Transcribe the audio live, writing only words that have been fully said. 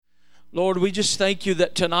Lord, we just thank you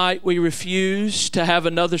that tonight we refuse to have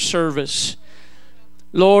another service.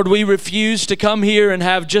 Lord, we refuse to come here and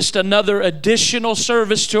have just another additional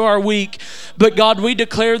service to our week. But God, we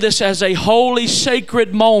declare this as a holy,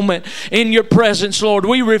 sacred moment in your presence, Lord.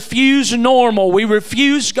 We refuse normal. We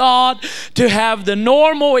refuse, God, to have the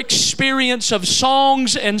normal experience of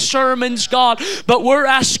songs and sermons, God. But we're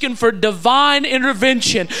asking for divine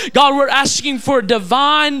intervention. God, we're asking for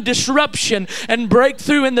divine disruption and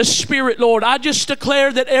breakthrough in the Spirit, Lord. I just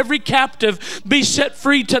declare that every captive be set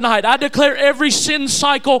free tonight. I declare every sin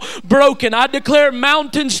cycle broken. I declare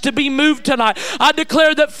mountains to be moved tonight. I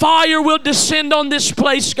declare that fire will descend on this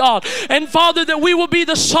place, God. And Father, that we will be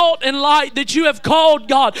the salt and light that you have called,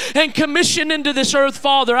 God, and commissioned into this earth,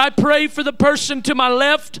 Father. I pray for the person to my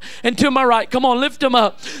left and to my right. Come on, lift them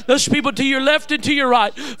up. Those people to your left and to your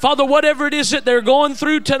right. Father, whatever it is that they're going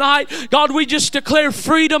through tonight, God, we just declare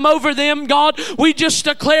freedom over them, God. We just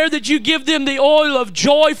declare that you give them the oil of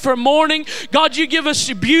joy for mourning. God, you give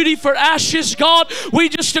us beauty for ashes, God. We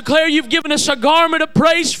just declare you've given us a garment of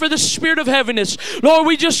praise for the spirit of heaviness. Lord,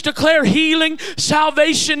 we just declare healing,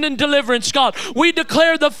 salvation, and deliverance, God. We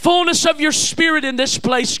declare the fullness of your spirit in this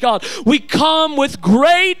place, God. We come with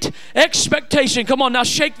great expectation. Come on now,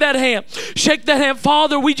 shake that hand. Shake that hand.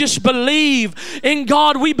 Father, we just believe in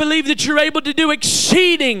God. We believe that you're able to do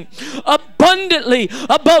exceeding abundantly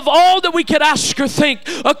above all that we could ask or think,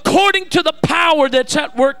 according to the power that's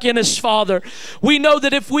at work in us, Father. We know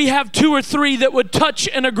that if we have two or three that would touch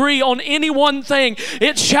and agree on any one thing,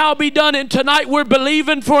 it shall be done. And tonight we're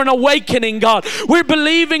believing for an awakening, God. We're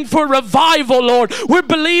believing for revival, Lord. We're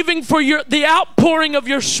believing for the outpouring of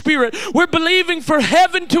your Spirit. We're believing for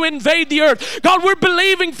heaven to invade the earth. God, we're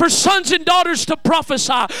believing for sons and daughters to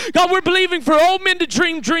prophesy. God, we're believing for old men to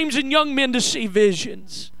dream dreams and young men to see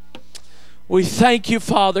visions. We thank you,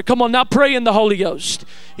 Father. Come on, now pray in the Holy Ghost.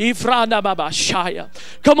 Come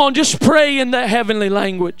on, just pray in the heavenly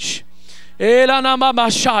language.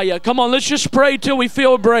 Come on, let's just pray till we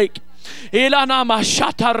feel a break.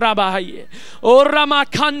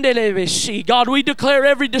 God, we declare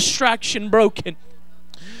every distraction broken.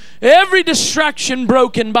 Every distraction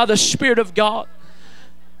broken by the Spirit of God.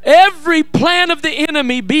 Every plan of the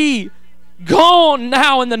enemy be gone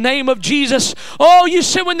now in the name of Jesus. Oh, you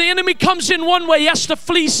said when the enemy comes in one way, he has to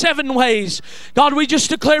flee 7 ways. God, we just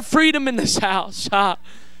declare freedom in this house.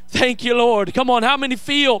 Thank you, Lord. Come on, how many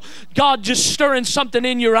feel God just stirring something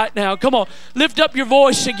in you right now? Come on, lift up your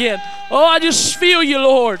voice again. Oh, I just feel you,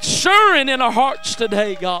 Lord, stirring in our hearts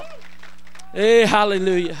today, God. Hey,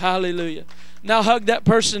 hallelujah, hallelujah. Now hug that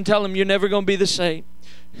person and tell them you're never going to be the same.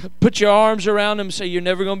 Put your arms around them and say you're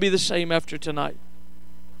never going to be the same after tonight.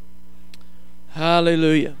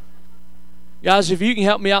 Hallelujah. Guys, if you can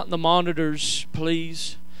help me out in the monitors,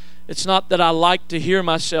 please. It's not that I like to hear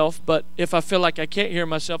myself, but if I feel like I can't hear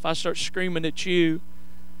myself, I start screaming at you.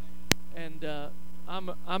 And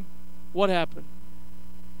what happened?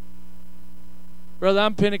 Brother,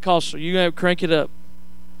 I'm Pentecostal. You're going to crank it up.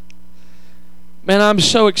 Man, I'm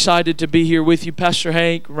so excited to be here with you. Pastor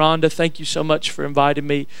Hank, Rhonda, thank you so much for inviting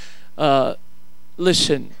me.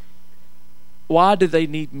 Listen, why do they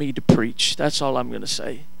need me to preach? That's all I'm going to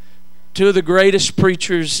say. 2 of the greatest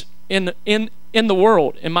preachers in the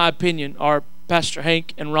world, in my opinion, are Pastor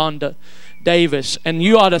Hank and Rhonda Davis. And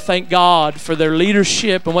you ought to thank God for their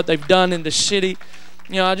leadership and what they've done in the city.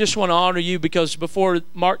 You know, I just want to honor you because before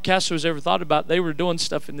Mark Castle was ever thought about, they were doing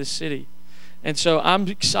stuff in this city. And so I'm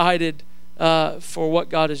excited for what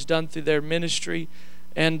God has done through their ministry.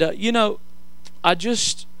 And, you know, I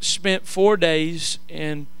just spent 4 days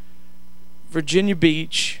in Virginia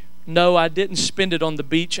Beach. No, I didn't spend it on the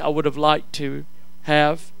beach. I would have liked to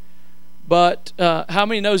have. But how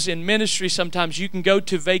many knows in ministry sometimes you can go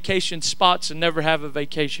to vacation spots and never have a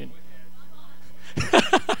vacation?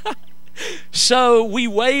 So we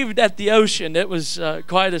waved at the ocean. It was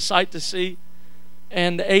quite a sight to see.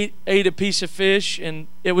 And ate a piece of fish, and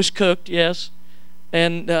it was cooked, yes.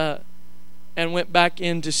 And went back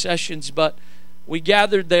into sessions. But we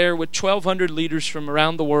gathered there with 1,200 leaders from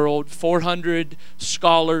around the world, 400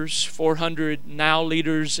 scholars, 400 now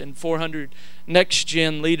leaders, and 400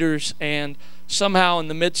 next-gen leaders. And somehow in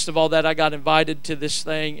the midst of all that, I got invited to this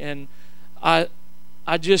thing. And I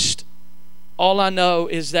just, all I know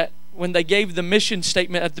is that when they gave the mission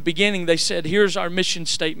statement at the beginning, they said, here's our mission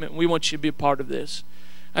statement. We want you to be a part of this.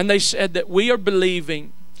 And they said that we are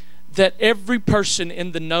believing that every person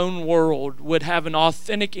in the known world would have an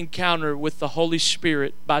authentic encounter with the Holy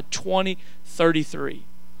Spirit by 2033.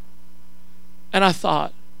 And I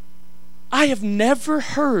thought, I have never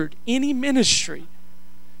heard any ministry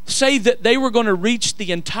say that they were going to reach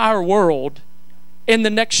the entire world in the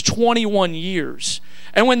next 21 years.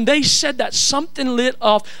 And when they said that, something lit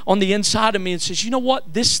off on the inside of me and says, you know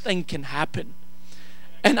what? This thing can happen.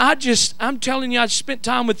 And I'm telling you, I spent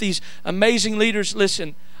time with these amazing leaders.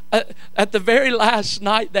 Listen, at the very last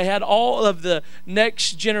night, they had all of the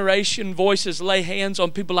next generation voices lay hands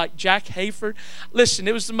on people like Jack Hayford. Listen,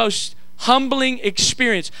 it was the most humbling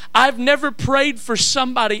experience. I've never prayed for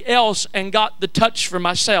somebody else and got the touch for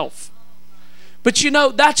myself. But you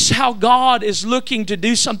know, that's how God is looking to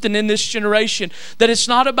do something in this generation. That it's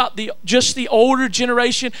not about just the older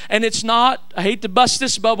generation, and it's not, I hate to bust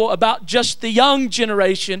this bubble, about just the young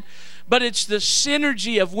generation, but it's the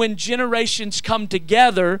synergy of when generations come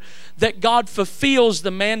together that God fulfills the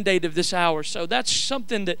mandate of this hour. So that's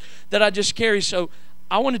something that I just carry. So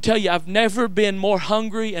I want to tell you, I've never been more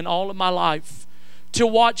hungry in all of my life to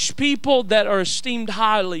watch people that are esteemed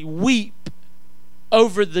highly weep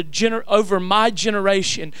over my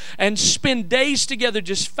generation and spend days together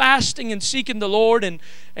just fasting and seeking the Lord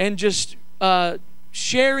and just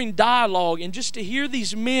sharing dialogue, and just to hear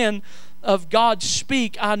these men of God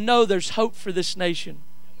speak. I know there's hope for this nation.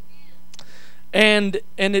 And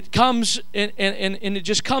it comes and it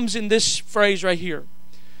just comes in this phrase right here.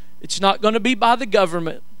 It's not going to be by the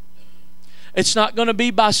government. It's not going to be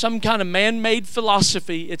by some kind of man-made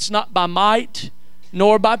philosophy. It's not by might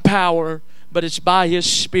nor by power, but it's by His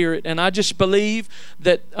Spirit. And I just believe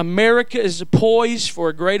that America is poised for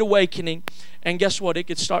a great awakening. And guess what? It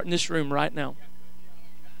could start in this room right now.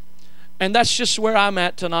 And that's just where I'm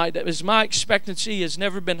at tonight. My expectancy has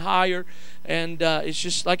never been higher. And it's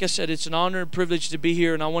just, like I said, it's an honor and privilege to be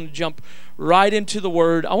here. And I want to jump right into the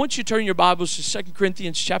Word. I want you to turn your Bibles to 2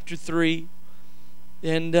 Corinthians chapter 3.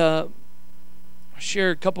 And I'll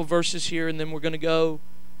share a couple verses here, and then we're going to go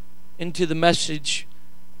into the message.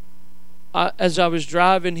 As I was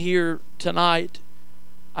driving here tonight,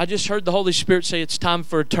 I just heard the Holy Spirit say, it's time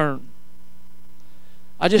for a turn.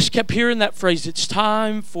 I just kept hearing that phrase, it's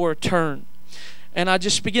time for a turn. And I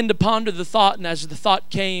just began to ponder the thought, and as the thought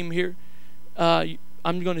came here, I'm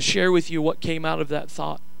going to share with you what came out of that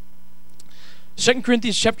thought. 2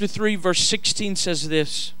 Corinthians chapter 3, verse 16 says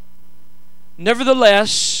this,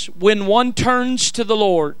 nevertheless, when one turns to the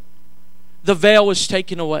Lord, the veil is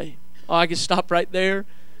taken away. Oh, I can stop right there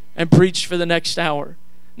and preach for the next hour.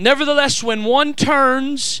 Nevertheless, when one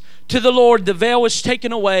turns to the Lord, the veil is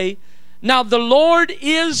taken away. Now the Lord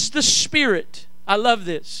is the Spirit. I love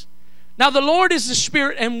this. Now the Lord is the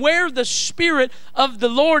Spirit, and where the Spirit of the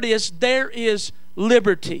Lord is, there is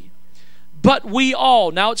liberty. But we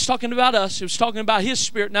all, now it's talking about us, it was talking about His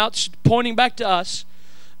Spirit, now it's pointing back to us.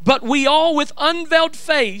 But we all with unveiled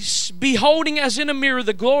face, beholding as in a mirror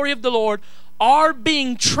the glory of the Lord, are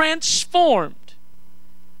being transformed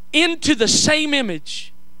into the same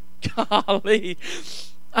image. Golly.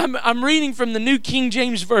 I'm reading from the New King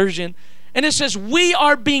James Version, and it says, we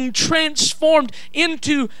are being transformed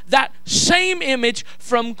into that same image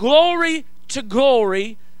from glory to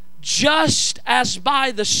glory, just as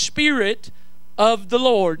by the Spirit of the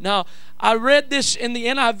Lord. Now, I read this in the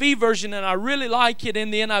NIV version, and I really like it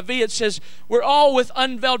in the NIV. It says, we're all with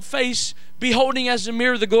unveiled face, beholding as a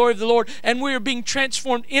mirror the glory of the Lord, and we are being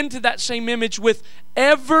transformed into that same image with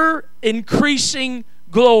ever increasing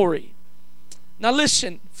glory. Now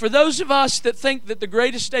listen, for those of us that think that the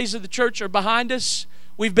greatest days of the church are behind us,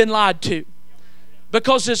 we've been lied to.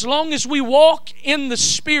 Because as long as we walk in the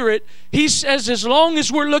Spirit, He says, as long as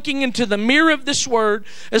we're looking into the mirror of this Word,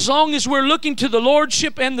 as long as we're looking to the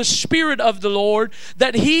Lordship and the Spirit of the Lord,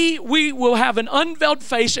 that we will have an unveiled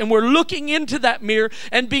face, and we're looking into that mirror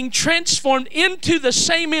and being transformed into the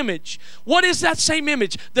same image. What is that same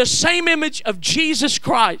image? The same image of Jesus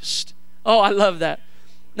Christ. Oh, I love that.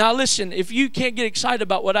 Now listen, if you can't get excited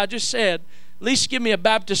about what I just said, at least give me a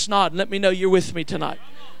Baptist nod and let me know you're with me tonight.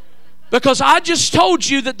 Because I just told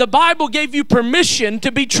you that the Bible gave you permission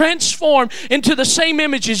to be transformed into the same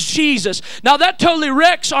image as Jesus. Now that totally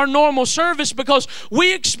wrecks our normal service, because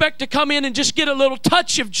we expect to come in and just get a little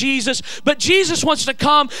touch of Jesus, but Jesus wants to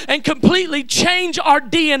come and completely change our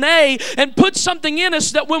DNA and put something in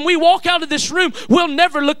us that when we walk out of this room, we'll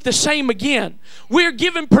never look the same again. We're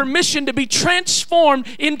given permission to be transformed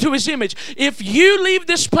into His image. If you leave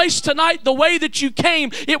this place tonight the way that you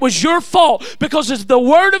came, it was your fault, because as the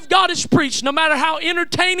Word of God is is preached, no matter how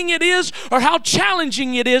entertaining it is or how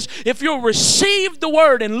challenging it is, if you'll receive the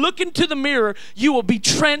word and look into the mirror, you will be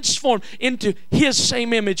transformed into His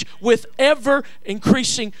same image with ever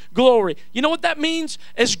increasing glory. You know what that means?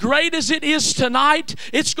 As great as it is tonight,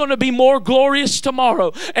 it's going to be more glorious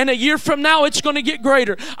tomorrow. And a year from now, it's going to get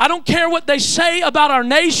greater. I don't care what they say about our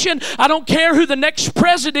nation. I don't care who the next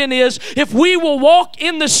president is. If we will walk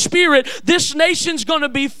in the Spirit, this nation's going to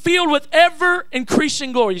be filled with ever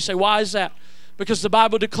increasing glory. You say, why is that? Because the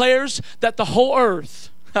Bible declares that the whole earth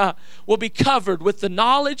will be covered with the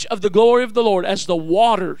knowledge of the glory of the Lord as the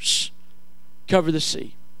waters cover the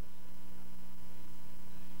sea.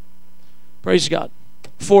 Praise God.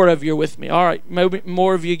 4 of you are with me. All right, maybe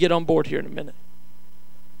more of you get on board here in a minute.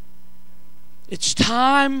 It's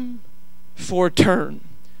time for a turn.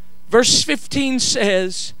 Verse 15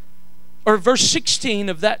 says, or verse 16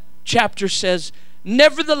 of that chapter says,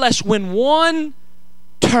 nevertheless, when one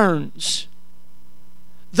turns,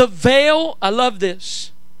 the veil, I love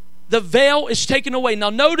this, the veil is taken away. Now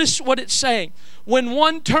notice what it's saying. When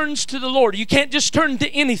one turns to the Lord, you can't just turn to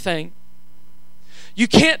anything. You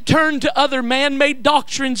can't turn to other man-made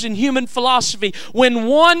doctrines and human philosophy. When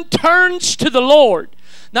one turns to the Lord.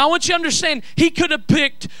 Now I want you to understand, He could have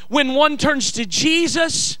picked when one turns to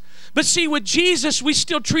Jesus. But see, with Jesus, we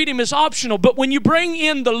still treat Him as optional. But when you bring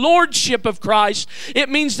in the Lordship of Christ, it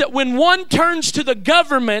means that when one turns to the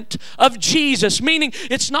government of Jesus, meaning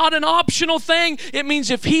it's not an optional thing, it means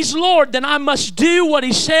if He's Lord, then I must do what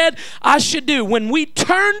He said I should do. When we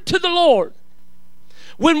turn to the Lord,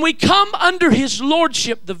 when we come under His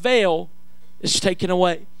Lordship, the veil is taken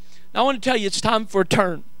away. Now I want to tell you, it's time for a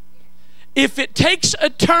turn. If it takes a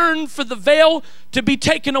turn for the veil to be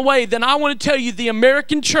taken away, then I want to tell you the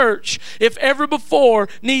American church, if ever before,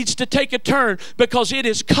 needs to take a turn because it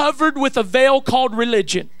is covered with a veil called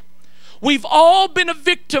religion. We've all been a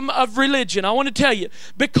victim of religion. I want to tell you,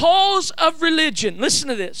 because of religion, listen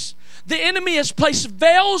to this. The enemy has placed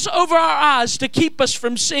veils over our eyes to keep us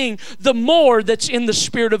from seeing the more that's in the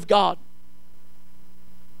Spirit of God.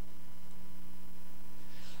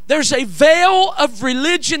 There's a veil of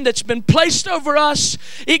religion that's been placed over us.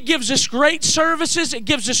 It gives us great services. It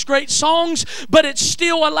gives us great songs. But it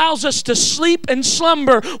still allows us to sleep and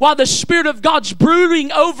slumber while the Spirit of God's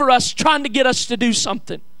brooding over us, trying to get us to do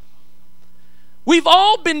something. We've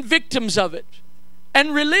all been victims of it.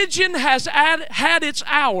 And religion has had its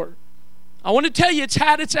hour. I want to tell you, it's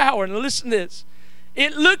had its hour. Now listen to this.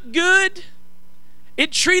 It looked good.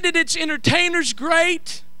 It treated its entertainers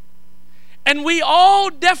great. And we all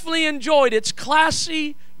definitely enjoyed its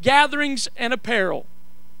classy gatherings and apparel.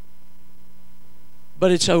 But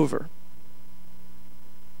it's over.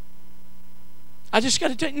 I just got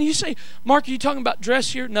to tell you, you say, Mark, are you talking about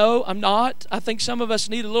dress here? No, I'm not. I think some of us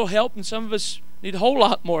need a little help and some of us need a whole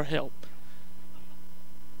lot more help.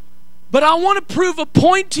 But I want to prove a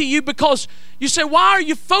point to you because you say, why are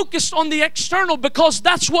you focused on the external? Because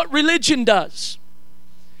that's what religion does.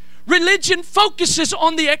 Religion focuses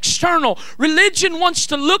on the external. Religion wants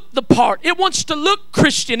to look the part. It wants to look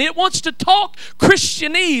Christian. It wants to talk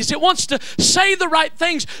Christianese. It wants to say the right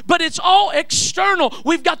things, but it's all external.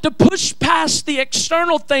 We've got to push past the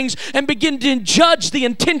external things and begin to judge the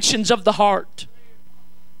intentions of the heart.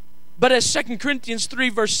 But as 2 Corinthians 3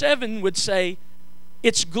 verse 7 would say,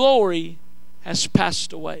 its glory has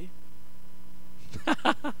passed away.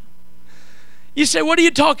 You say, what are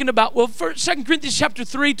you talking about? Well, 2 Corinthians chapter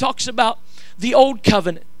 3 talks about the old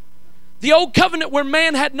covenant. The old covenant where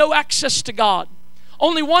man had no access to God.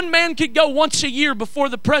 Only one man could go once a year before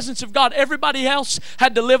the presence of God. Everybody else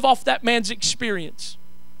had to live off that man's experience.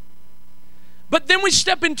 But then we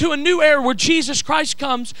step into a new era where Jesus Christ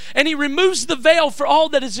comes and He removes the veil for all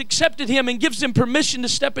that has accepted Him and gives them permission to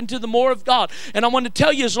step into the more of God. And I want to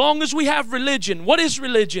tell you, as long as we have religion, what is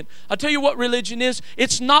religion? I'll tell you what religion is.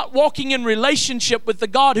 It's not walking in relationship with the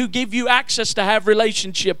God who gave you access to have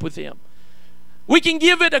relationship with Him. We can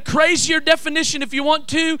give it a crazier definition if you want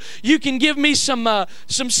to. You can give me some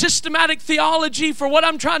systematic theology for what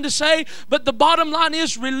I'm trying to say. But the bottom line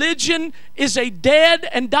is religion is a dead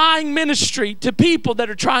and dying ministry to people that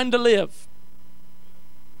are trying to live.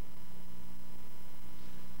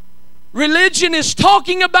 Religion is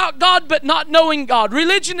talking about God but not knowing God.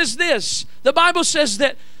 Religion is this. The Bible says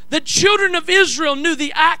that the children of Israel knew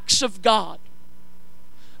the acts of God.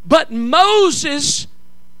 But Moses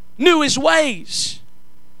knew His ways.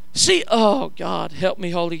 See, oh God, help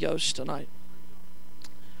me, Holy Ghost, tonight.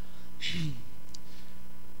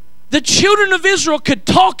 The children of Israel could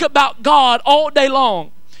talk about God all day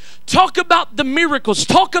long. Talk about the miracles.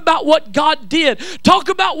 Talk about what God did. Talk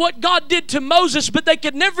about what God did to Moses, but they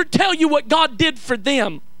could never tell you what God did for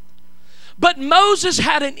them. But Moses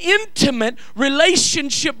had an intimate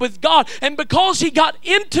relationship with God. And because he got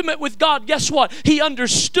intimate with God, guess what? He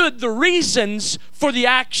understood the reasons for the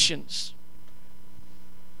actions.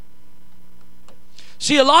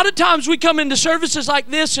 See, a lot of times we come into services like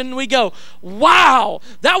this and we go, wow,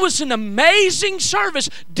 that was an amazing service.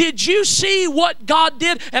 Did you see what God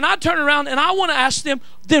did? And I turn around and I want to ask them,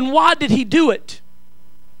 then why did he do it?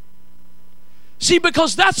 See,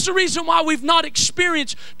 because that's the reason why we've not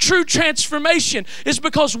experienced true transformation, is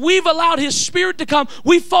because we've allowed His Spirit to come.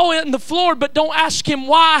 We fall in the floor, but don't ask Him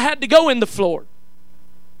why I had to go in the floor.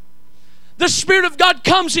 The Spirit of God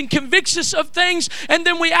comes and convicts us of things, and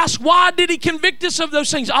then we ask, why did He convict us of those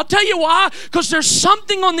things? I'll tell you why. Because there's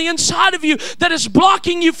something on the inside of you that is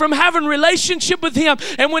blocking you from having a relationship with Him.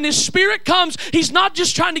 And when His Spirit comes, He's not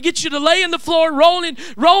just trying to get you to lay in the floor, roll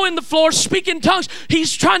in the floor, speak in tongues.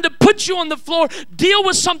 He's trying to put you on the floor, deal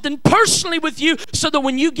with something personally with you, so that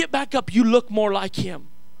when you get back up, you look more like Him.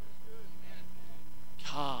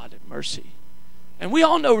 God have mercy. And we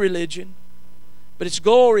all know religion, but its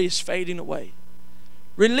glory is fading away.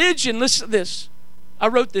 Religion, listen to this. I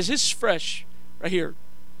wrote this. This is fresh right here.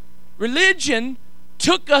 Religion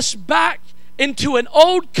took us back into an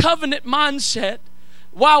old covenant mindset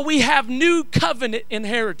while we have new covenant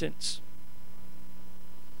inheritance.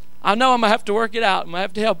 I know I'm going to have to work it out. I'm going to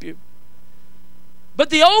have to help you.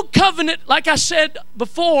 But the old covenant, like I said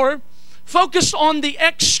before, focused on the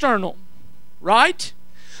external, right?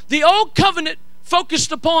 The old covenant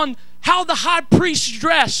focused upon how the high priest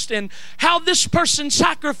dressed and how this person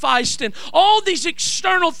sacrificed and all these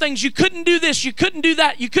external things. You couldn't do this, you couldn't do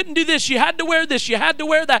that, you couldn't do this, you had to wear this, you had to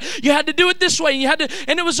wear that, you had to do it this way,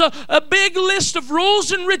 and it was a big list of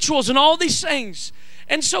rules and rituals and all these things.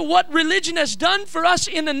 And so what religion has done for us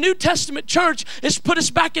in the New Testament church is put us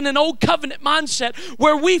back in an old covenant mindset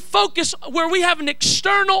where we focus, where we have an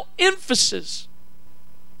external emphasis,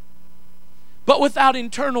 but without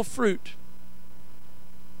internal fruit.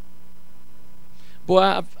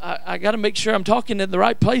 Boy, I got to make sure I'm talking in the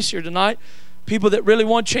right place here tonight. People that really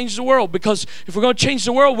want to change the world. Because if we're going to change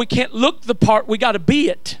the world, we can't look the part. We got to be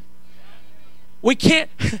it. We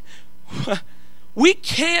can't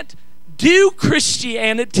do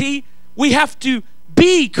Christianity. We have to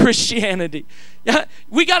be Christianity.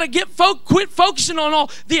 We got to quit focusing on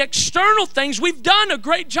all the external things. We've done a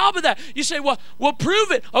great job of that. You say, well,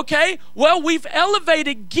 prove it. Okay, well, we've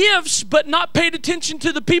elevated gifts but not paid attention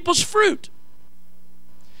to the people's fruit.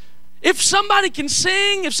 If somebody can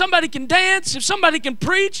sing, if somebody can dance, if somebody can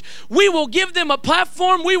preach, we will give them a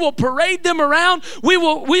platform. We will parade them around. We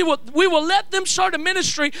will let them start a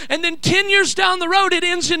ministry, and then 10 years down the road, it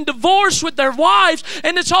ends in divorce with their wives,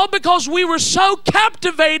 and it's all because we were so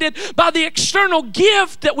captivated by the external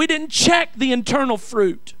gift that we didn't check the internal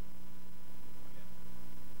fruit.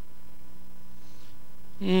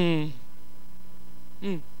 We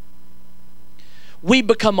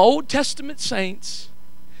become Old Testament saints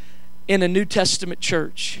in a New Testament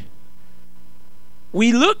church.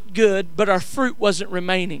 We looked good, but our fruit wasn't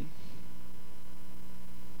remaining.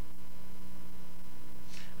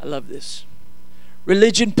 I love this.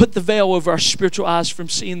 Religion put the veil over our spiritual eyes from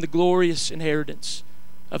seeing the glorious inheritance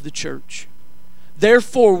of the church.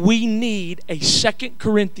 Therefore, we need a 2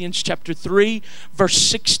 Corinthians chapter 3, verse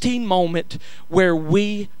 16 moment where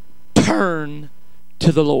we turn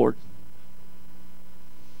to the Lord.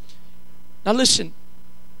 Now listen,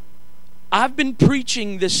 I've been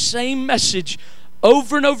preaching this same message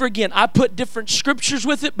over and over again. I put different scriptures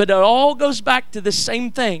with it, but it all goes back to the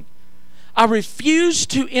same thing. I refuse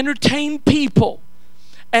to entertain people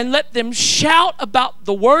and let them shout about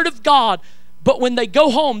the Word of God, but when they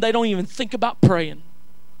go home, they don't even think about praying.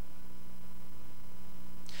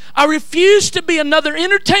 I refuse to be another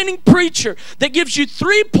entertaining preacher that gives you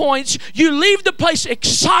 3 points. You leave the place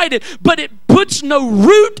excited, but it puts no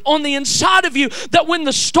root on the inside of you, that when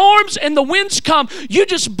the storms and the winds come, you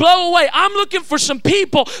just blow away. I'm looking for some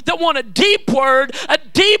people that want a deep word, a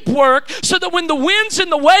deep work, so that when the winds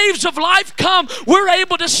and the waves of life come, we're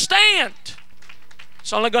able to stand.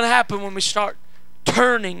 It's only going to happen when we start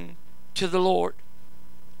turning to the Lord.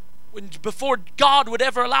 Before God would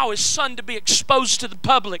ever allow His Son to be exposed to the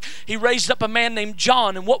public, He raised up a man named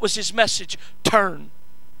John, and what was his message? Turn.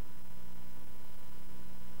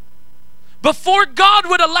 Before God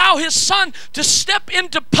would allow His Son to step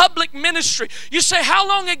into public ministry, you say, how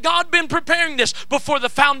long had God been preparing this? Before the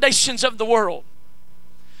foundations of the world.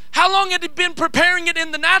 How long had He been preparing it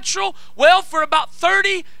in the natural? Well, for about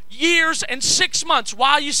 30 years and 6 months.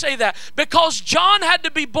 Why you say that? Because John had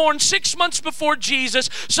to be born 6 months before Jesus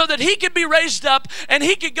so that he could be raised up and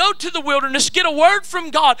he could go to the wilderness, get a word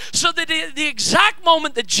from God, so that the exact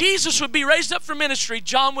moment that Jesus would be raised up for ministry,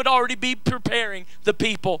 John would already be preparing the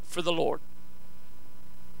people for the Lord.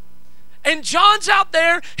 And John's out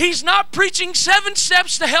there, he's not preaching 7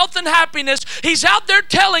 steps to health and happiness. He's out there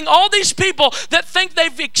telling all these people that think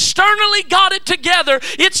they've externally got it together,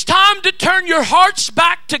 it's time to turn your hearts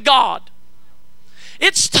back to God.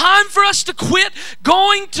 It's time for us to quit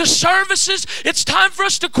going to services. It's time for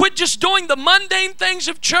us to quit just doing the mundane things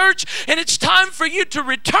of church. And it's time for you to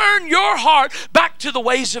return your heart back to the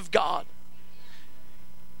ways of God.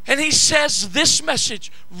 And he says this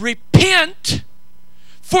message, repent,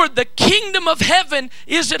 for the kingdom of heaven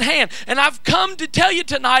is at hand. And I've come to tell you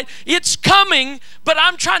tonight, it's coming, but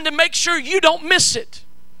I'm trying to make sure you don't miss it.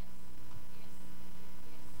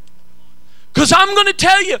 Because I'm going to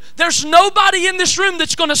tell you, there's nobody in this room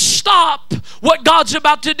that's going to stop what God's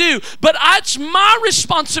about to do. But it's my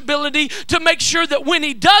responsibility to make sure that when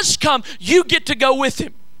He does come, you get to go with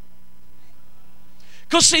Him.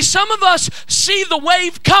 Because see, some of us see the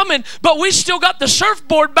wave coming, but we still got the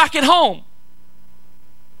surfboard back at home.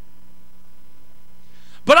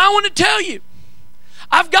 But I want to tell you,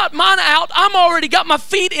 I've got mine out. I'm already got my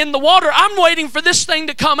feet in the water. I'm waiting for this thing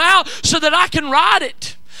to come out so that I can ride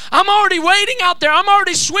it. I'm already waiting out there. I'm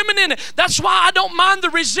already swimming in it. That's why I don't mind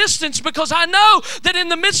the resistance, because I know that in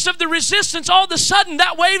the midst of the resistance, all of a sudden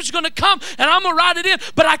that wave's going to come and I'm going to ride it in.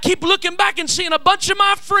 But I keep looking back and seeing a bunch of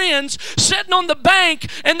my friends sitting on the bank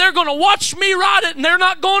and they're going to watch me ride it and they're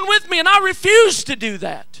not going with me, and I refuse to do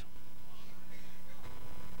that.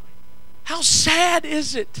 How sad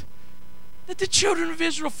is it that the children of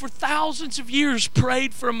Israel for thousands of years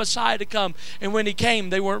prayed for a Messiah to come, and when He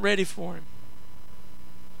came, they weren't ready for Him.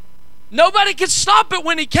 Nobody could stop it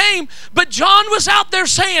when He came, but John was out there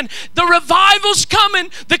saying, the revival's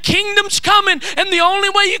coming, the kingdom's coming, and the only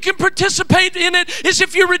way you can participate in it is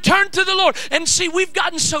if you return to the Lord. And see, we've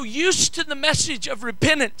gotten so used to the message of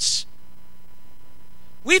repentance.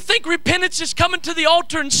 We think repentance is coming to the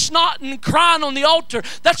altar and snotting and crying on the altar.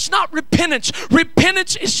 That's not repentance.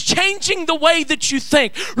 Repentance is changing the way that you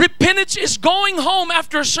think. Repentance is going home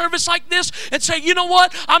after a service like this and say, you know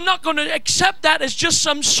what? I'm not going to accept that as just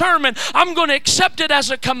some sermon. I'm going to accept it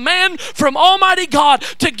as a command from Almighty God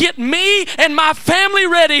to get me and my family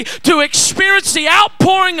ready to experience the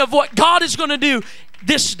outpouring of what God is going to do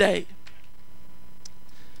this day.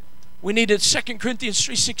 We need a 2 Corinthians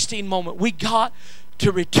 3:16 moment. We got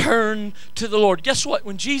to return to the Lord. Guess what?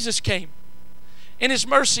 When Jesus came in His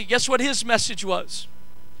mercy, guess what His message was?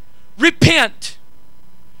 Repent.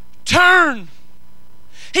 Turn.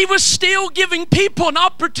 He was still giving people an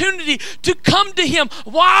opportunity to come to Him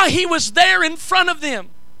while He was there in front of them.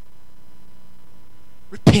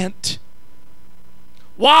 Repent.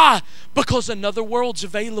 Why? Because another world's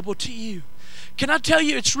available to you. Can I tell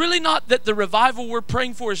you, it's really not that the revival we're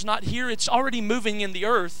praying for is not here. It's already moving in the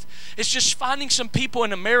earth. It's just finding some people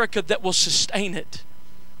in America that will sustain it.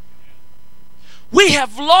 We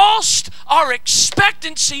have lost our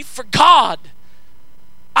expectancy for God.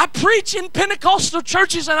 I preach in Pentecostal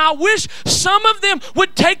churches, and I wish some of them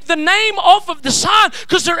would take the name off of the sign,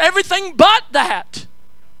 because they're everything but that.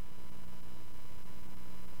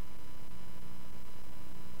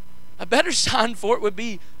 A better sign for it would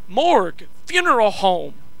be morgue, funeral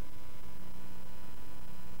home,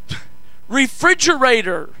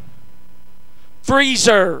 refrigerator,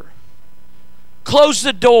 freezer, close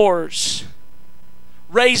the doors,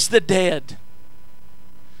 raise the dead.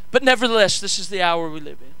 But nevertheless, this is the hour we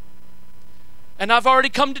live in. And I've already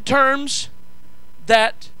come to terms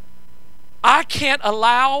that I can't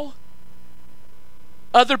allow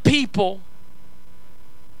other people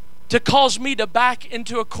to cause me to back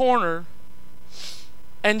into a corner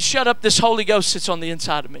and shut up this Holy Ghost that's on the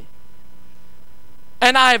inside of me.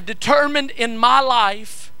 And I have determined in my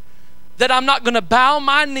life that I'm not going to bow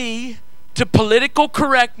my knee to political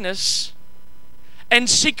correctness and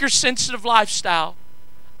seeker-sensitive lifestyle.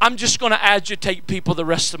 I'm just going to agitate people the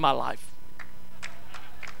rest of my life.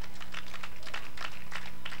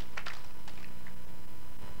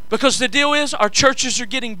 Because the deal is, our churches are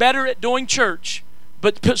getting better at doing church,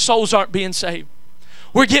 but souls aren't being saved.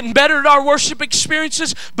 We're getting better at our worship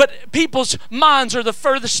experiences, but people's minds are the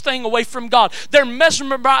furthest thing away from God. They're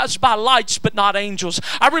mesmerized by lights, but not angels.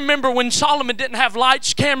 I remember when Solomon didn't have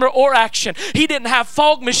lights, camera, or action. He didn't have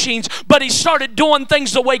fog machines, but he started doing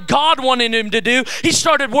things the way God wanted him to do. He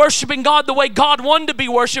started worshiping God the way God wanted to be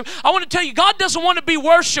worshiped. I want to tell you, God doesn't want to be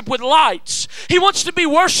worshiped with lights. He wants to be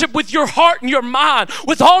worshiped with your heart and your mind,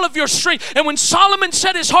 with all of your strength. And when Solomon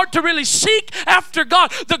set his heart to really seek after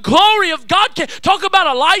God, the glory of God came. Talk about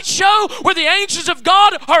a light show where the angels of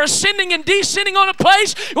God are ascending and descending on a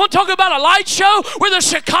place. You want to talk about a light show where the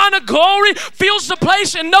Shekinah glory fills the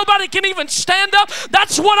place and nobody can even stand up?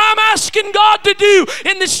 That's what I'm asking God to do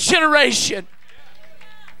in this generation.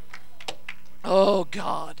 Oh,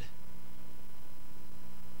 God.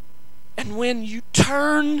 And when you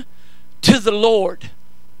turn to the Lord,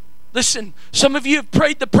 listen, some of you have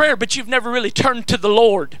prayed the prayer, but you've never really turned to the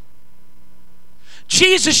Lord.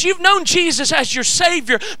 Jesus, you've known Jesus as your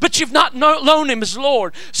Savior, but you've not known Him as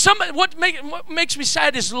Lord. What makes me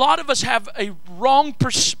sad is a lot of us have a wrong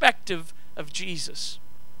perspective of Jesus.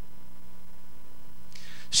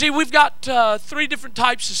 See, we've got 3 different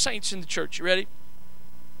types of saints in the church. You ready?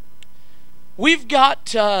 We've got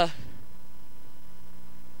the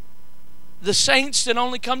saints that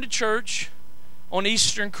only come to church on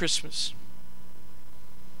Easter and Christmas.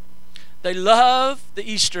 They love the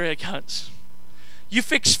Easter egg hunts. You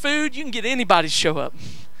fix food, you can get anybody to show up.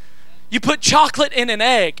 You put chocolate in an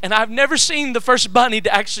egg, and I've never seen the first bunny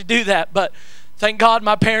to actually do that, but thank God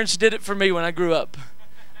my parents did it for me when I grew up.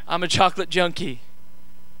 I'm a chocolate junkie.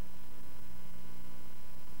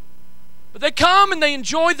 But they come and they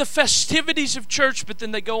enjoy the festivities of church, but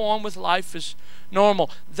then they go on with life as normal.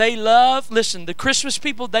 They love, listen, the Christmas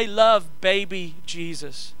people, they love baby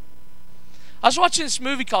Jesus. I was watching this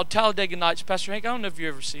movie called Talladega Nights. Pastor Hank, I don't know if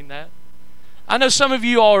you've ever seen that. I know some of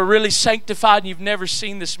you all are really sanctified and you've never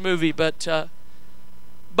seen this movie, but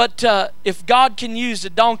if God can use a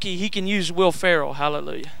donkey, He can use Will Ferrell.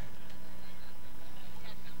 Hallelujah.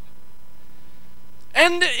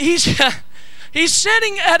 And he's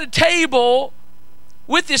sitting at a table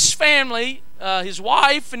with his family, his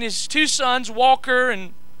wife and his 2 sons, Walker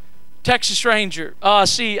and Texas Ranger.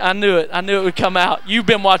 See, I knew it. I knew it would come out. You've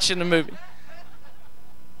been watching the movie.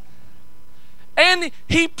 And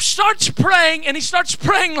he starts praying, and he starts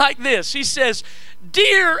praying like this. He says,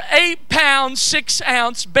 "Dear 8-pound,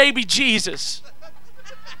 6-ounce baby Jesus."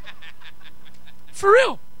 For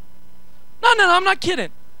real. No, I'm not kidding.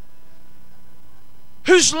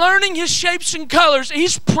 Who's learning His shapes and colors.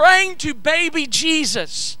 He's praying to baby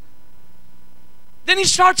Jesus. Then he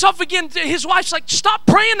starts off again. His wife's like, "Stop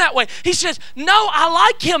praying that way." He says, "No, I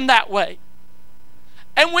like Him that way."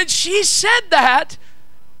 And when she said that,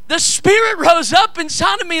 the Spirit rose up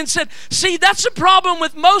inside of me and said, "See, that's a problem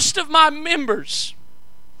with most of my members."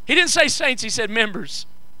 He didn't say saints, he said members.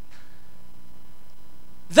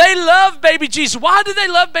 They love baby Jesus. Why do they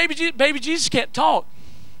love baby Jesus? Baby Jesus can't talk.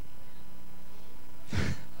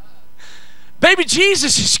 Baby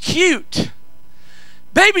Jesus is cute.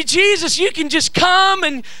 Baby Jesus, you can just come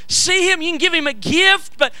and see Him. You can give Him a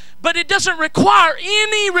gift, but it doesn't require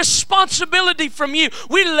any responsibility from you.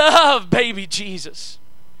 We love baby Jesus.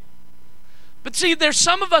 But see, there's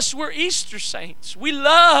some of us, we're Easter saints. We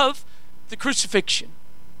love the crucifixion.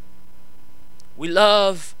 We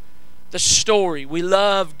love the story. We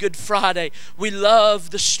love Good Friday. We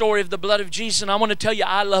love the story of the blood of Jesus. And I want to tell you,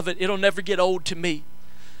 I love it. It'll never get old to me.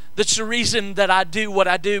 That's the reason that I do what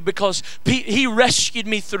I do, because He rescued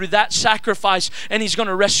me through that sacrifice, and He's going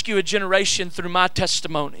to rescue a generation through my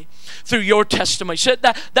testimony, through your testimony. So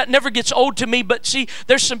that never gets old to me. But see,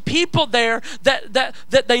 there's some people there that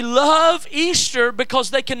they love Easter because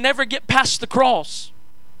they can never get past the cross.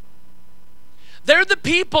 They're the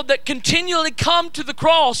people that continually come to the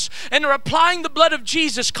cross and are applying the blood of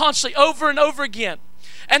Jesus constantly over and over again,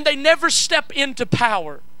 and they never step into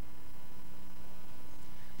power.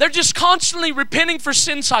 They're just constantly repenting for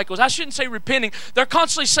sin cycles. I shouldn't say repenting. They're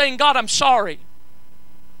constantly saying, "God, I'm sorry.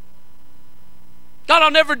 God, I'll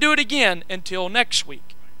never do it again until next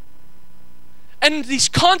week." And these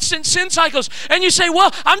constant sin cycles. And you say,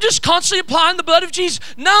 "Well, I'm just constantly applying the blood of Jesus."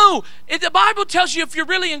 No, the Bible tells you if you're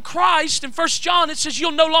really in Christ, in 1 John, it says you'll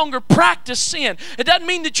no longer practice sin. It doesn't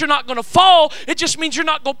mean that you're not going to fall. It just means you're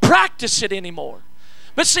not going to practice it anymore.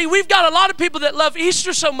 But see, we've got a lot of people that love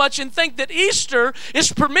Easter so much and think that Easter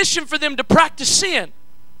is permission for them to practice sin.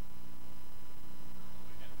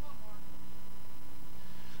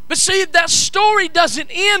 But see, that story doesn't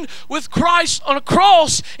end with Christ on a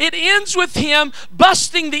cross. It ends with Him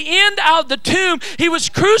busting the end out of the tomb. He was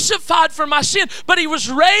crucified for my sin, but He was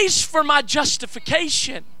raised for my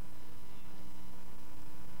justification.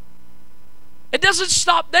 It doesn't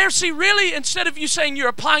stop there. See, really, instead of you saying you're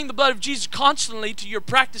applying the blood of Jesus constantly to your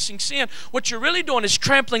practicing sin, what you're really doing is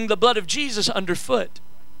trampling the blood of Jesus underfoot.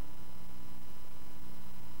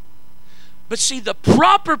 But see, the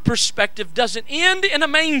proper perspective doesn't end in a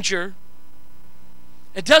manger.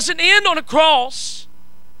 It doesn't end on a cross.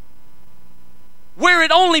 Where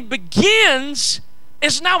it only begins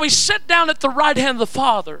is now he's set down at the right hand of the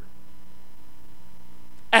Father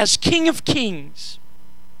as King of Kings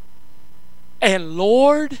and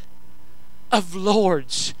Lord of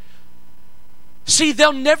Lords. See,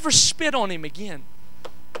 they'll never spit on him again.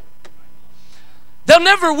 They'll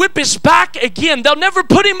never whip his back again. They'll never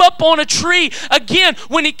put him up on a tree again.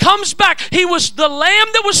 When he comes back, he was the lamb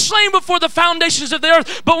that was slain before the foundations of the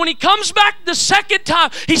earth. But when he comes back the second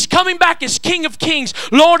time, he's coming back as King of Kings,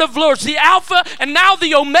 Lord of Lords, the Alpha and now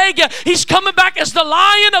the Omega. He's coming back as the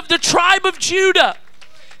Lion of the tribe of Judah.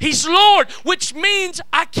 He's Lord, which means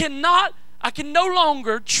I can no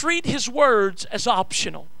longer treat his words as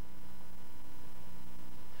optional.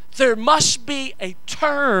 There must be a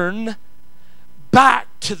turn back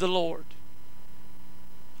to the Lord.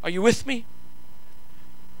 Are you with me?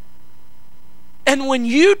 And when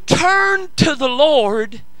you turn to the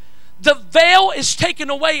Lord, the veil is taken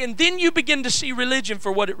away, and then you begin to see religion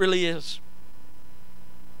for what it really is.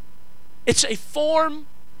 It's a form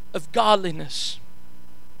of godliness.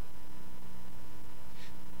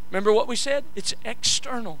 Remember what we said? It's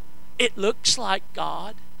external. It looks like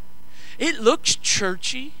God. It looks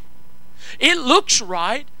churchy. It looks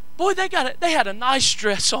right. Boy, they had a nice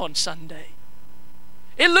dress on Sunday.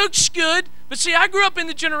 It looks good, but see, I grew up in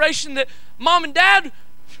the generation that mom and dad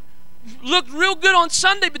looked real good on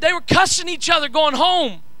Sunday, but they were cussing each other going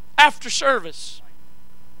home after service.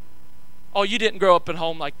 Oh, you didn't grow up at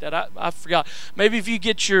home like that. I forgot. Maybe if you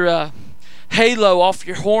get your halo off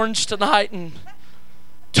your horns tonight and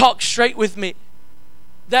talk straight with me,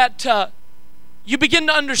 that you begin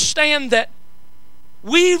to understand that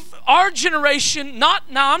our generation,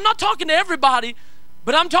 I'm not talking to everybody,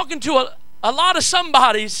 but I'm talking to a lot of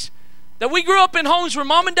somebodies, that we grew up in homes where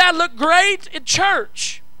mom and dad looked great at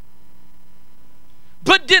church,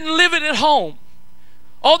 but didn't live it at home.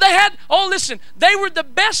 Listen, they were the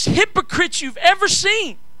best hypocrites you've ever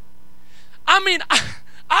seen. I mean,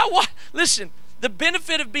 listen, the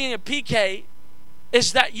benefit of being a PK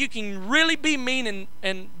is that you can really be mean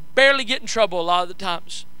and barely get in trouble a lot of the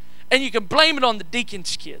times. And you can blame it on the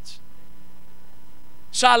deacon's kids.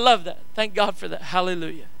 So I love that. Thank God for that.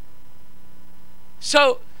 Hallelujah.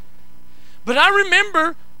 But I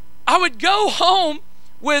remember I would go home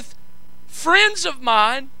with friends of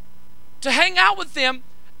mine to hang out with them.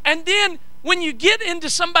 And then when you get into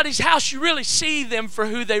somebody's house, you really see them for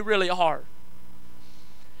who they really are.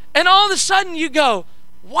 And all of a sudden you go,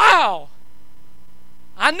 wow,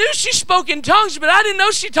 I knew she spoke in tongues, but I didn't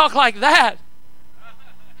know she talked like that.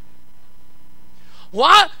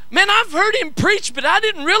 Why? Man, I've heard him preach, but I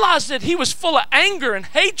didn't realize that he was full of anger and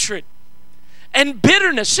hatred and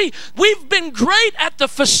bitterness. See, we've been great at the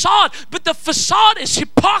facade, but the facade is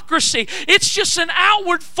hypocrisy. It's just an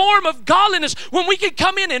outward form of godliness when we can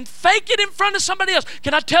come in and fake it in front of somebody else.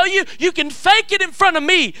 Can I tell you, you can fake it in front of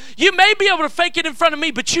me. You may be able to fake it in front of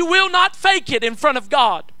me, but you will not fake it in front of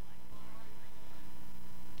God.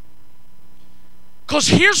 Because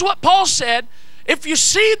here's what Paul said. If you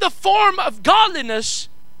see the form of godliness,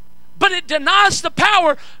 but it denies the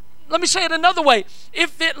power, let me say it another way.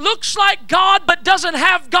 If it looks like God but doesn't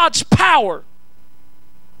have God's power,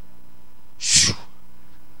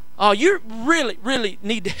 oh, you really, really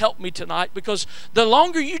need to help me tonight, because the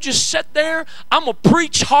longer you just sit there, I'm going to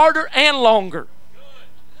preach harder and longer.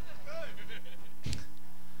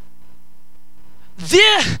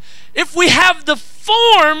 If we have the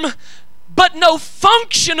form but no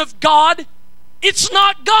function of God, it's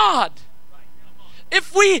not God.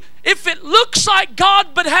 If it looks like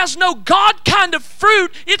God but has no God kind of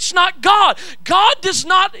fruit, it's not God.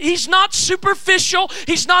 He's not superficial.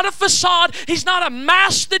 He's not a facade. He's not a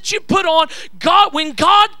mask that you put on. When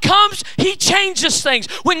God comes, He changes things.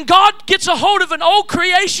 When God gets a hold of an old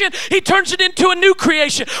creation, He turns it into a new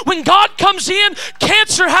creation. When God comes in,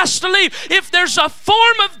 cancer has to leave. If there's a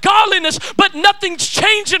form of godliness but nothing's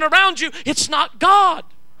changing around you, it's not God.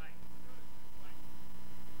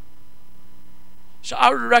 So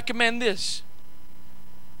I would recommend this.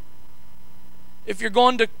 If you're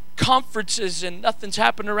going to conferences and nothing's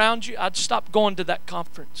happening around you, I'd stop going to that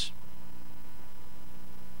conference.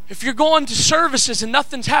 If you're going to services and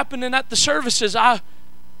nothing's happening at the services, I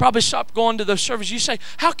probably stop going to those services. You say,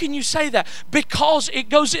 how can you say that? Because it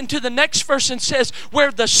goes into the next verse and says,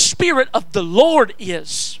 where the Spirit of the Lord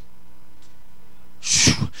is,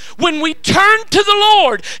 When we turn to the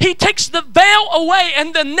Lord, He takes the veil away.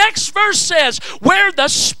 And the next verse says, where the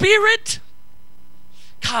Spirit...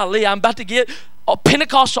 Golly, I'm about to get a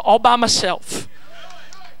Pentecostal all by myself.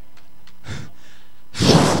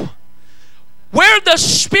 Where the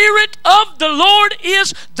Spirit of the Lord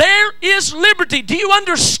is, there is liberty. Do you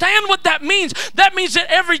understand what that means? That means that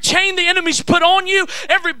every chain the enemy's put on you,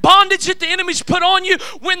 every bondage that the enemy's put on you,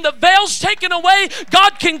 when the veil's taken away,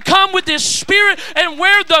 God can come with His Spirit, and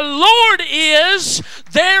where the Lord is,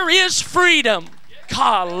 there is freedom.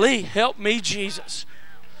 Golly, help me, Jesus.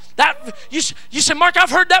 That you say, Mark, I've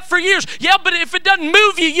heard that for years. Yeah, but if it doesn't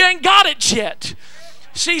move you, you ain't got it yet.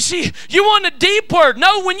 See, you want a deep word.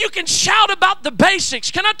 No, when you can shout about the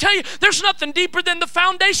basics. Can I tell you, there's nothing deeper than the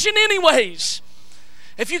foundation anyways.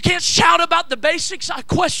 If you can't shout about the basics, I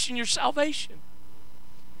question your salvation.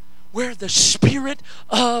 Where the Spirit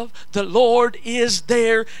of the Lord is,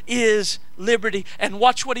 there is liberty. And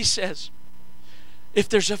watch what He says. If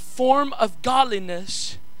there's a form of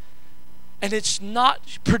godliness and it's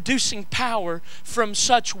not producing power, from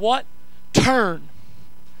such what? Turn.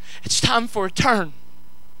 It's time for a turn.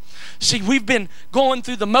 See, we've been going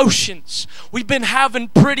through the motions. We've been having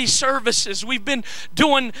pretty services. We've been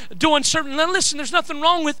doing certain... Now listen, there's nothing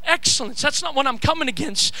wrong with excellence. That's not what I'm coming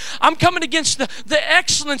against. I'm coming against the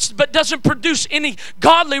excellence but doesn't produce any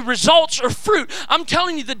godly results or fruit. I'm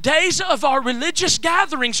telling you, the days of our religious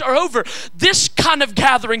gatherings are over. This kind of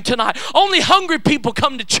gathering tonight, only hungry people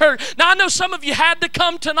come to church. Now I know some of you had to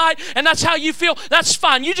come tonight and that's how you feel. That's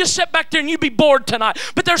fine. You just sit back there and you be bored tonight.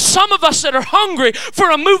 But there's some of us that are hungry for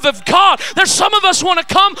a move of God. There's some of us want to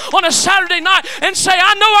come on a Saturday night and say,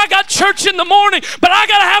 I know I got church in the morning, but I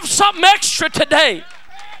got to have something extra today.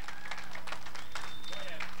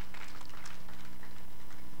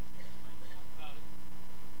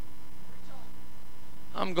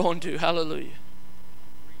 I'm going to. Hallelujah.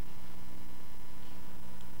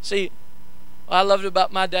 See, what I loved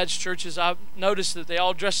about my dad's church is I noticed that they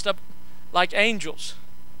all dressed up like angels.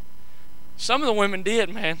 Some of the women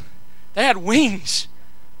did, man. They had wings.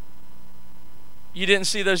 You didn't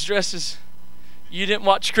see those dresses? You didn't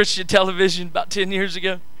watch Christian television about 10 years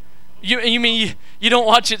ago? You mean you don't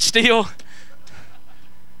watch it still?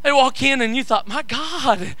 They walk in and you thought, my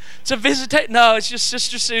God, it's a visitation. No, it's just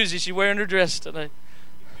Sister Susie. She's wearing her dress today.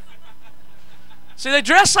 See, they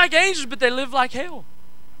dress like angels, but they live like hell.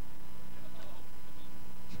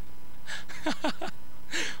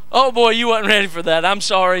 Oh boy, you wasn't ready for that. I'm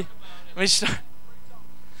sorry. Let me start.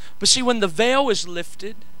 But see, when the veil is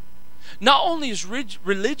lifted, not only is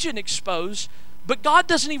religion exposed, but God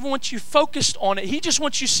doesn't even want you focused on it. He just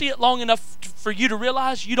wants you to see it long enough for you to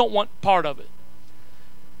realize you don't want part of it.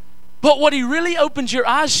 But what He really opens your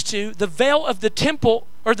eyes to, the veil of the temple,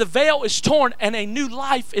 or the veil is torn and a new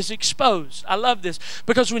life is exposed. I love this.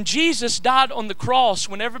 Because when Jesus died on the cross,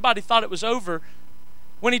 when everybody thought it was over,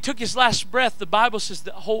 when He took His last breath, the Bible says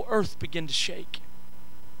the whole earth began to shake.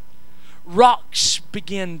 Rocks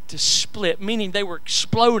began to split, meaning they were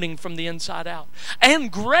exploding from the inside out.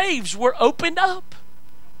 And graves were opened up.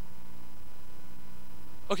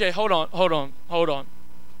 Okay, hold on.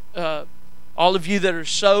 All of you that are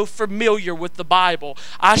so familiar with the Bible,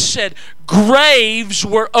 I said graves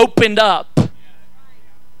were opened up.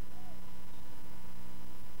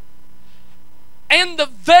 And the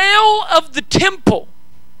veil of the temple,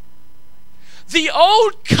 the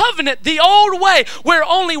old covenant, the old way, where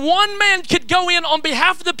only one man could go in on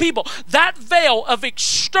behalf of the people, that veil of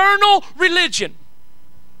external religion,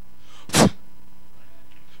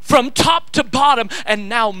 from top to bottom, and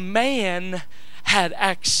now man had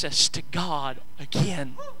access to God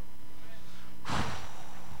again.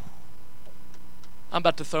 I'm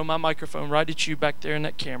about to throw my microphone right at you back there in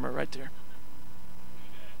that camera right there.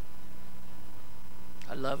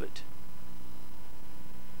 I love it.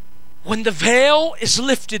 When the veil is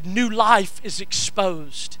lifted, new life is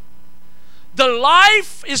exposed. The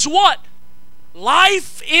life is what?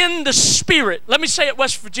 Life in the Spirit. Let me say it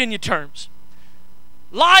West Virginia terms.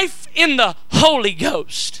 Life in the Holy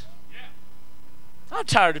Ghost. I'm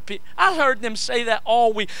tired of people. I heard them say that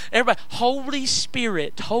all week. Everybody, Holy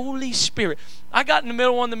Spirit, Holy Spirit. I got in the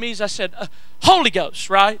middle of one of the meetings, I said, Holy Ghost,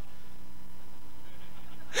 right?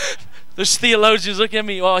 Those theologians look at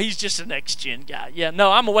me, oh, he's just a next-gen guy. Yeah,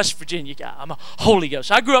 no, I'm a West Virginia guy. I'm a Holy Ghost.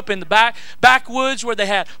 I grew up in the backwoods where they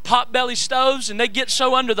had pot-belly stoves, and they'd get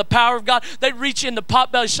so under the power of God, they'd reach in the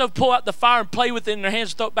pot-belly stove, pull out the fire, and play with it in their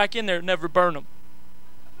hands, throw it back in there, and never burn them.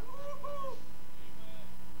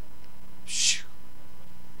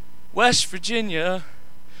 West Virginia,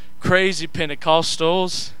 crazy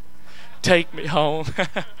Pentecostals, take me home.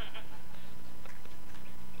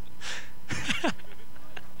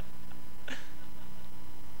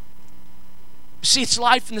 See, it's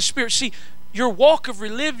life in the Spirit. See, your walk of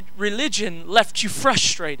religion left you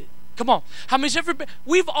frustrated. Come on. How many's ever been?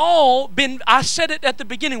 We've all been, I said it at the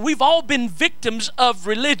beginning, we've all been victims of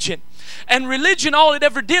religion. And religion, all it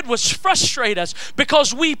ever did was frustrate us,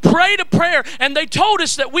 because we prayed a prayer and they told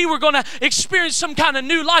us that we were going to experience some kind of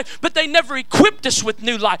new life, but they never equipped us with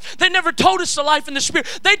new life. They never told us the life in the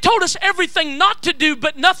Spirit. They told us everything not to do,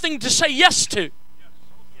 but nothing to say yes to.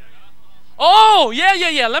 Oh,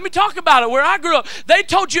 yeah. Let me talk about it. Where I grew up, they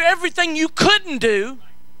told you everything you couldn't do,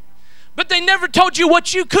 but they never told you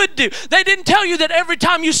what you could do. They didn't tell you that every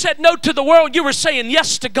time you said no to the world, you were saying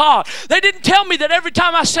yes to God. They didn't tell me that every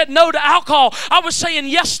time I said no to alcohol, I was saying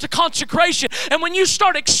yes to consecration. And when you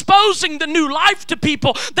start exposing the new life to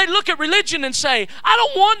people, they look at religion and say, I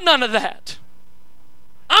don't want none of that.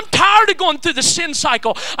 I'm tired of going through the sin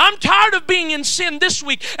cycle. I'm tired of being in sin this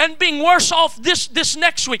week and being worse off this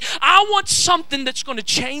next week. I want something that's going to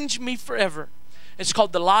change me forever. It's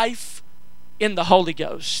called the life in the Holy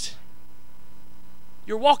Ghost.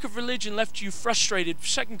 Your walk of religion left you frustrated.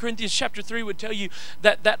 2 Corinthians chapter 3 would tell you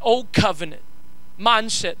that that old covenant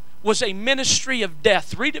mindset was a ministry of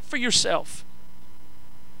death. Read it for yourself.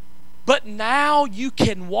 But now you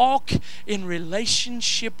can walk in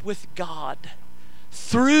relationship with God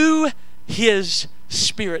through His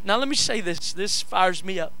Spirit. Now let me say this. This fires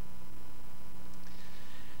me up.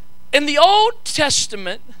 In the Old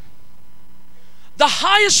Testament, the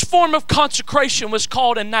highest form of consecration was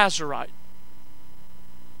called a Nazirite.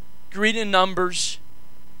 You read in Numbers.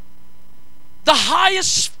 The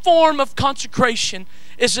highest form of consecration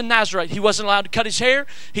is a Nazirite. He wasn't allowed to cut his hair.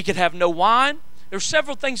 He could have no wine. There were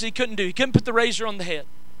several things he couldn't do. He couldn't put the razor on the head.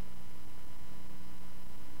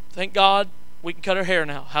 Thank God we can cut our hair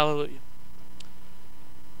now. Hallelujah.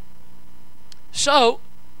 So,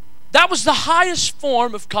 that was the highest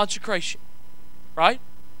form of consecration, right?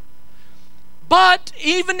 But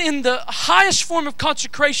even in the highest form of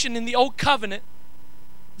consecration in the Old Covenant,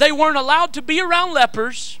 they weren't allowed to be around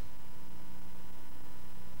lepers.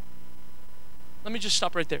 Let me just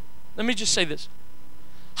stop right there. Let me just say this.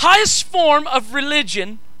 Highest form of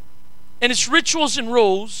religion and its rituals and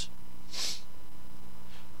rules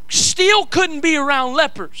still couldn't be around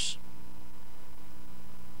lepers.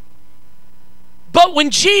 But when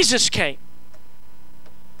Jesus came,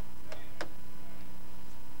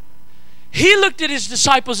 He looked at His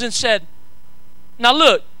disciples and said, now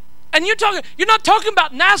look, and you're not talking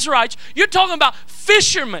about Nazarites, you're talking about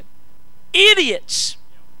fishermen, idiots.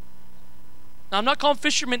 Now, I'm not calling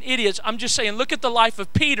fishermen idiots. I'm just saying, look at the life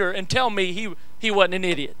of Peter and tell me he wasn't an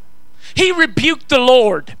idiot. He rebuked the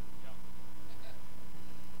Lord.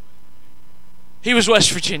 He was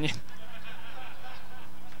West Virginia.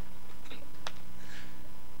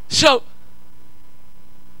 So,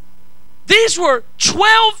 these were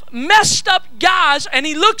 12 messed up guys, and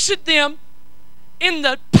He looks at them in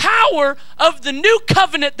the power of the new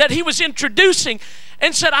covenant that He was introducing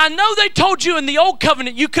and said, I know they told you in the old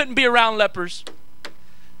covenant you couldn't be around lepers,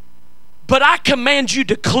 but I command you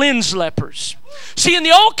to cleanse lepers. See, in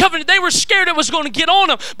the old covenant, they were scared it was going to get on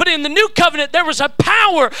them. But in the new covenant, there was a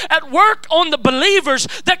power at work on the believers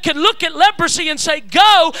that could look at leprosy and say,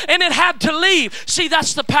 go, and it had to leave. See,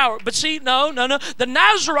 that's the power. But see, no. The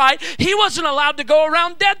Nazirite, he wasn't allowed to go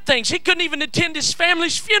around dead things. He couldn't even attend his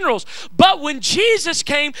family's funerals. But when Jesus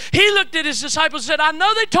came, He looked at His disciples and said, I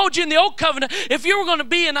know they told you in the old covenant, if you were going to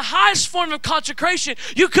be in the highest form of consecration,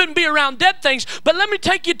 you couldn't be around dead things. But let me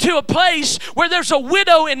take you to a place where there's a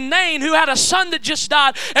widow in Nain who had a son that just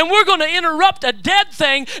died, and we're going to interrupt a dead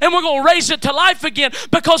thing and we're going to raise it to life again,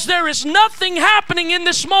 because there is nothing happening in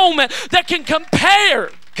this moment that can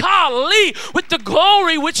compare, golly, with the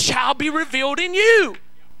glory which shall be revealed in you.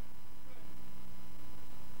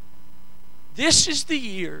 This is the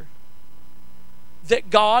year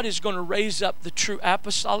that God is going to raise up the true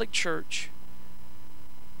apostolic church,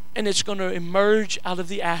 and it's going to emerge out of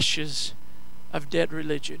the ashes of dead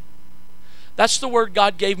religion. That's the word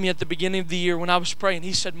God gave me at the beginning of the year when I was praying.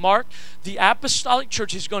 He said, Mark, the apostolic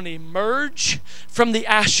church is going to emerge from the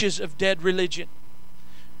ashes of dead religion.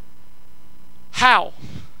 How?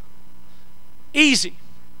 Easy.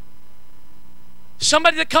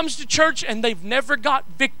 Somebody that comes to church and they've never got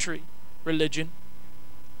victory, religion.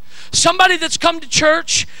 Somebody that's come to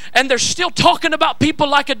church and they're still talking about people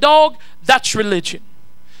like a dog, that's religion.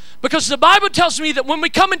 Because the Bible tells me that when we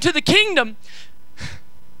come into the kingdom,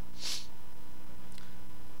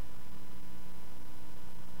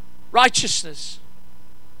 righteousness,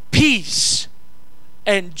 peace,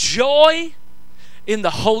 and joy in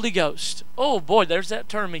the Holy Ghost. Oh boy, there's that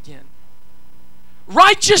term again.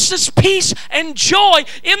 righteousness, peace, and joy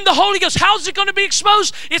in the Holy Ghost. How's it going to be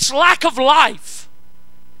exposed? It's lack of life.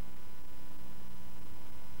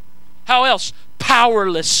 How else?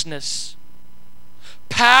 Powerlessness.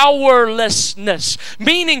 Powerlessness.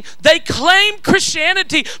 Meaning they claim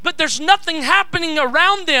Christianity, but there's nothing happening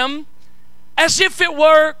around them as if it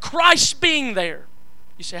were Christ being there.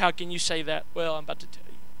 You say, how can you say that? Well, I'm about to tell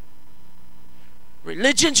you.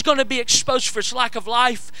 Religion's going to be exposed for its lack of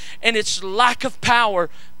life and its lack of power,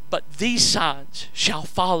 but these signs shall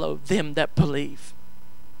follow them that believe.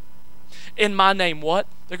 In my name, what?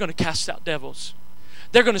 They're going to cast out devils.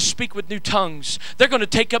 They're going to speak with new tongues. They're going to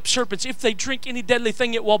take up serpents. If they drink any deadly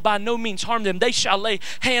thing, it will by no means harm them. They shall lay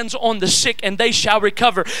hands on the sick and they shall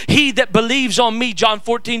recover. He that believes on me, John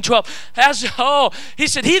 14:12. He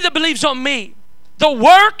said, he that believes on me, the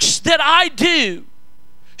works that I do,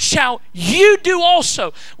 shall you do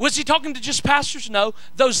also. Was he talking to just pastors? No,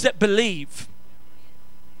 those that believe.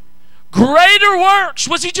 Greater works.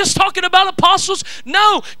 Was he just talking about apostles?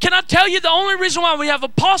 No. Can I tell you the only reason why we have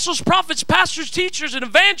apostles, prophets, pastors, teachers, and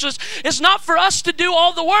evangelists is not for us to do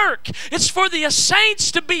all the work. It's for the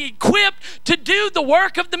saints to be equipped to do the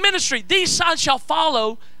work of the ministry. These signs shall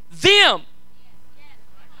follow them.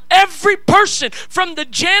 Every person, from the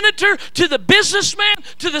janitor to the businessman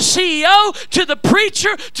to the CEO to the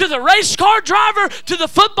preacher to the race car driver to the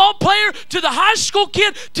football player to the high school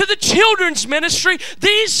kid to the children's ministry,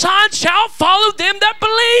 these signs shall follow them that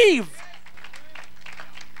believe.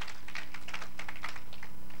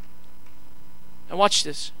 Now watch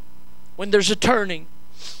this. When there's a turning,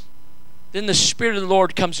 then the Spirit of the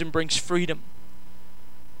Lord comes and brings freedom.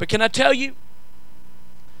 But can I tell you,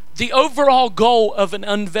 the overall goal of an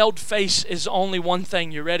unveiled face is only one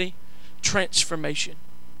thing. You ready? Transformation.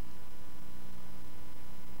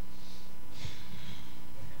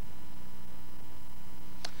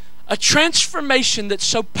 A transformation that's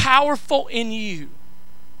so powerful in you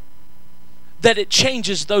that it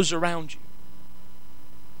changes those around you.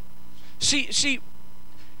 See,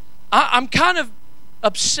 I'm kind of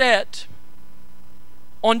upset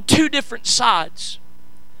on two different sides.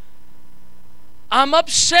 I'm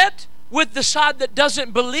upset with the side that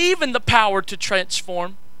doesn't believe in the power to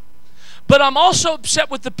transform, but I'm also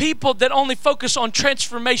upset with the people that only focus on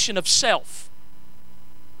transformation of self.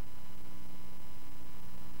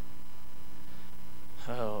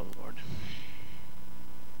 Oh, Lord.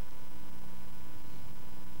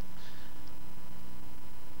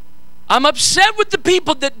 I'm upset with the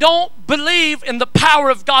people that don't believe in the power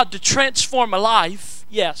of God to transform a life,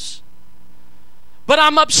 yes. But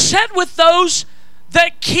I'm upset with those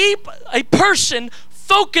that keep a person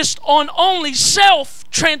focused on only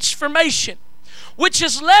self-transformation, which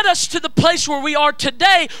has led us to the place where we are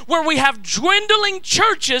today, where we have dwindling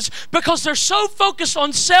churches because they're so focused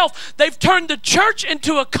on self, they've turned the church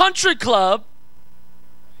into a country club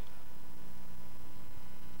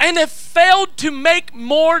and have failed to make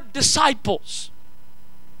more disciples.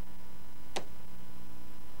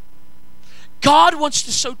 God wants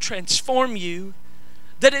to so transform you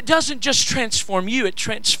that it doesn't just transform you, it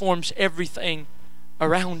transforms everything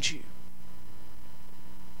around you.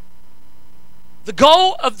 The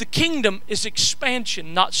goal of the kingdom is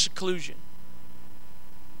expansion, not seclusion.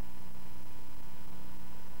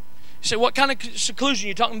 You say, what kind of seclusion?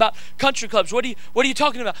 You're talking about country clubs. What are you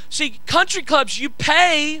talking about? See, country clubs, you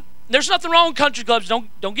pay. There's nothing wrong with country clubs.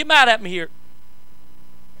 Don't get mad at me here.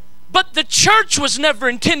 But the church was never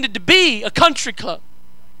intended to be a country club.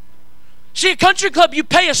 See, a country club, you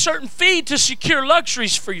pay a certain fee to secure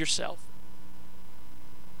luxuries for yourself.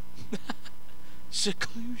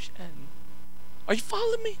 Seclusion. Are you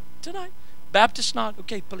following me tonight? Baptist not?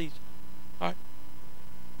 Okay, please. All right.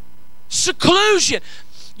 Seclusion.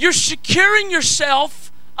 You're securing yourself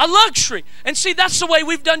a luxury. And see, that's the way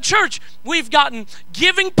we've done church. We've gotten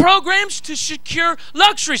giving programs to secure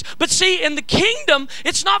luxuries. But see, in the kingdom,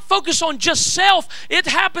 it's not focused on just self. It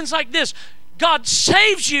happens like this. God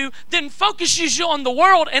saves you, then focuses you on the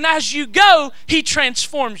world, and as you go, He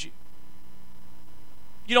transforms you.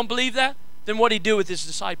 You don't believe that? Then what did He do with His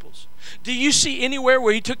disciples? Do you see anywhere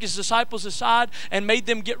where He took His disciples aside and made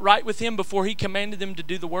them get right with Him before He commanded them to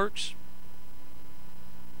do the works?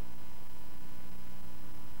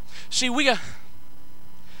 See,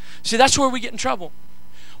 that's where we get in trouble.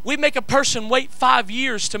 We make a person wait 5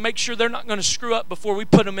 years to make sure they're not going to screw up before we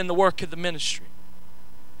put them in the work of the ministry.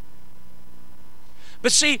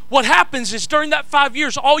 But see, what happens is during that 5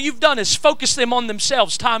 years, all you've done is focus them on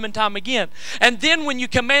themselves time and time again. And then when you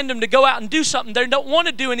command them to go out and do something, they don't want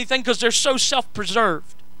to do anything because they're so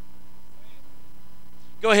self-preserved.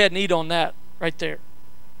 Go ahead and eat on that right there.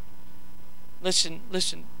 Listen.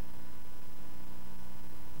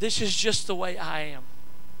 this is just the way I am.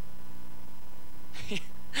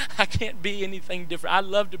 I can't be anything different. I'd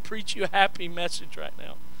love to preach you a happy message right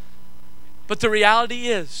now. But the reality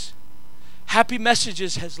is, happy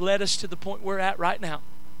messages has led us to the point we're at right now.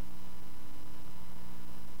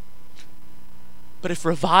 But if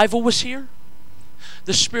revival was here,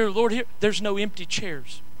 the Spirit of the Lord here, there's no empty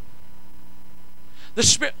chairs. The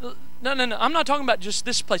Spirit, no. I'm not talking about just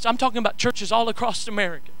this place. I'm talking about churches all across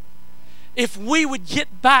America. If we would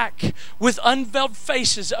get back with unveiled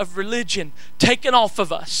faces of religion taken off of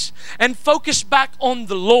us and focus back on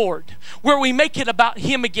the Lord, where we make it about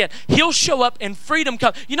Him again, He'll show up and freedom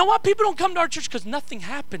comes. You know why people don't come to our church? Because nothing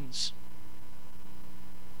happens.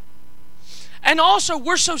 And also,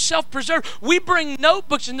 we're so self-preserved. We bring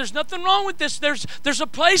notebooks, and there's nothing wrong with this. There's a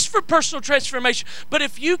place for personal transformation. But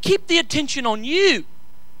if you keep the attention on you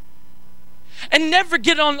and never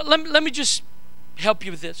get on, let me just help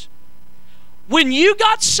you with this. When you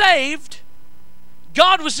got saved,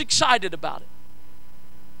 God was excited about it.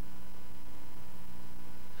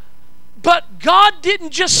 But God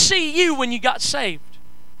didn't just see you when you got saved.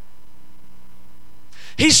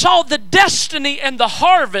 He saw the destiny and the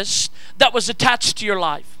harvest that was attached to your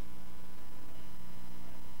life.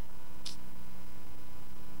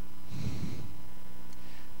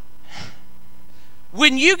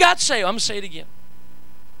 When you got saved, I'm going to say it again.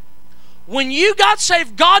 When you got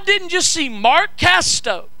saved, God didn't just see Mark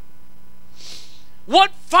Casto.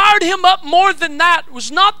 What fired him up more than that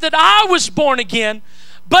was not that I was born again,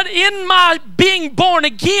 but in my being born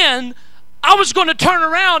again, I was going to turn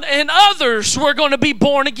around and others were going to be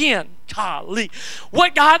born again. Golly.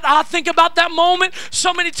 What God, I think about that moment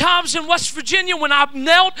so many times in West Virginia when I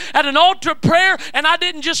knelt at an altar of prayer and I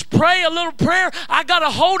didn't just pray a little prayer. I got a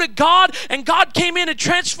hold of God and God came in and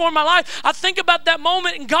transformed my life. I think about that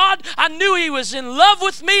moment and God, I knew He was in love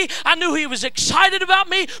with me. I knew He was excited about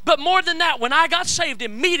me. But more than that, when I got saved,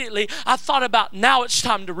 immediately I thought about now it's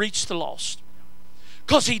time to reach the lost.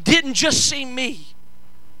 Because He didn't just see me.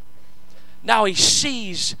 Now He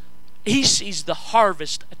sees the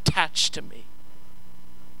harvest attached to me.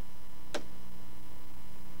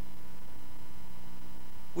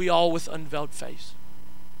 We all with unveiled face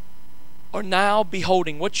are now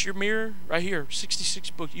beholding. What's your mirror? Right here, 66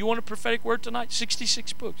 books. You want a prophetic word tonight?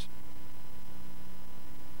 66 books.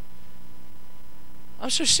 I'm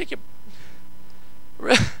so sick of...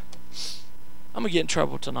 I'm going to get in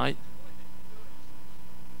trouble tonight.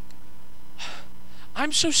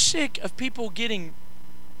 I'm so sick of people getting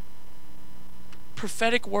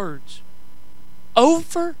prophetic words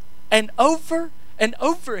over and over and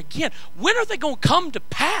over again. When are they going to come to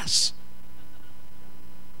pass?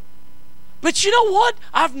 But you know what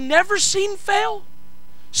I've never seen fail?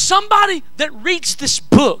 Somebody that reads this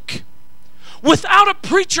book without a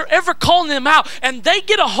preacher ever calling them out, and they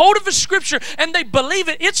get a hold of a scripture and they believe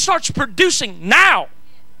it, it starts producing now.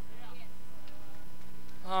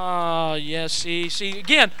 Yes, see,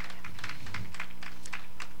 again,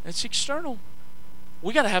 it's external.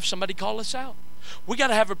 We got to have somebody call us out. We got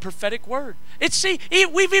to have a prophetic word.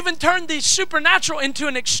 We've even turned the supernatural into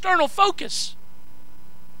an external focus.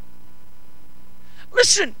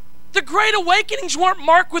 Listen, the Great Awakenings weren't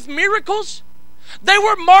marked with miracles. They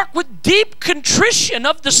were marked with deep contrition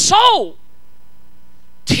of the soul.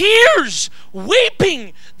 Tears,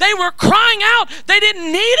 weeping. They were crying out. They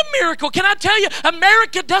didn't need a miracle. Can I tell you,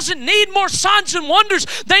 America doesn't need more signs and wonders.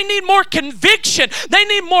 They need more conviction. They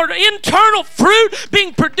need more internal fruit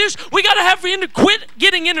being produced. We got to quit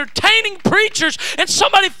getting entertaining preachers and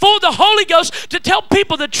somebody full of the Holy Ghost to tell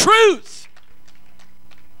people the truth.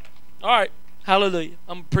 All right, hallelujah.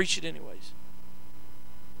 I'm going to preach it anyways.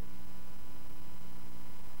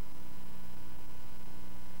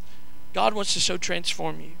 God wants to so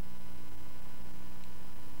transform you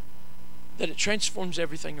that it transforms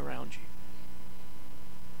everything around you.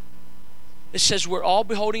 It says we're all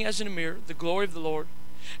beholding as in a mirror the glory of the Lord,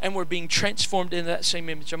 and we're being transformed into that same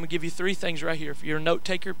image. I'm going to give you 3 things right here. If you're a note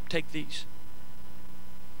taker, take these.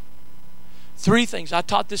 3 things. I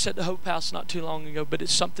taught this at the Hope House not too long ago, but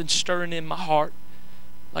it's something stirring in my heart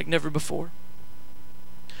like never before.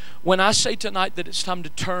 When I say tonight that it's time to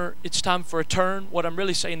turn, it's time for a turn, what I'm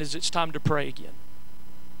really saying is it's time to pray again.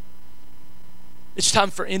 It's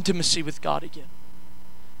time for intimacy with God again.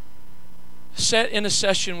 Sat in a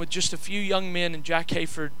session with just a few young men in Jack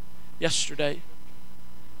Hayford yesterday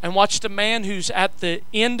and watched a man who's at the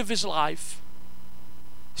end of his life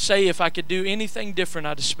say, if I could do anything different,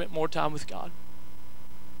 I'd have spent more time with God.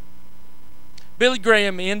 Billy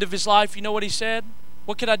Graham, the end of his life, you know what he said?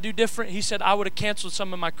 What could I do different? He said, I would have canceled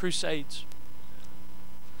some of my crusades.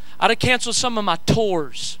 I'd have canceled some of my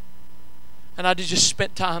tours. And I just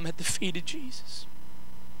spent time at the feet of Jesus.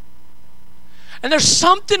 And there's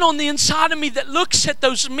something on the inside of me that looks at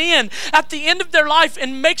those men at the end of their life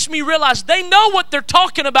and makes me realize they know what they're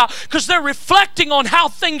talking about, because they're reflecting on how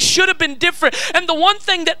things should have been different. And the one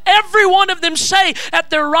thing that every one of them say at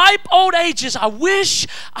their ripe old age is, I wish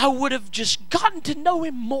I would have just gotten to know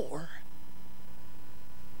him more.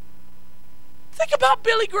 Think about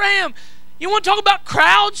Billy Graham. You want to talk about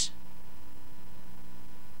crowds?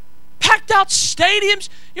 Packed out stadiums.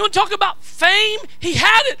 You want to talk about fame? He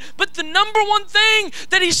had it. But the number one thing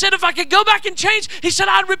that he said, if I could go back and change, he said,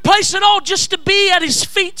 I'd replace it all just to be at his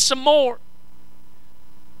feet some more.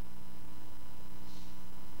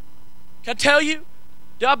 Can I tell you?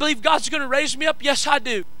 Do I believe God's going to raise me up? Yes, I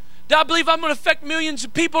do. Do I believe I'm going to affect millions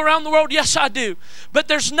of people around the world? Yes, I do. But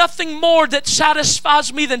there's nothing more that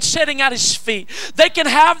satisfies me than sitting at his feet. They can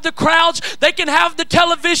have the crowds. They can have the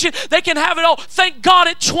television. They can have it all. Thank God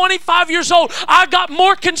at 25 years old, I got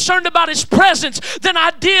more concerned about his presence than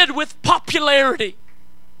I did with popularity.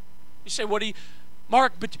 You say, what do you,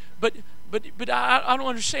 Mark, but I don't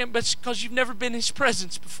understand. But it's because you've never been in his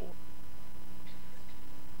presence before.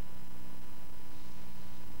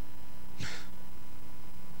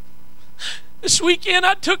 This weekend,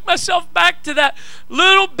 I took myself back to that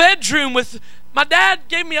little bedroom with, my dad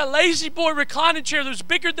gave me a lazy boy reclining chair that was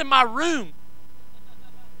bigger than my room.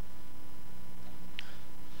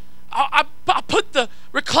 I put the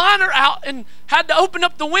recliner out and had to open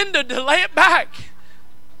up the window to lay it back.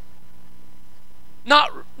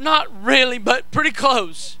 Not really, but pretty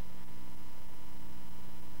close.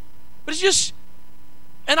 But it's just,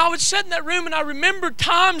 and I would sit in that room and I remembered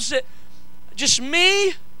times that just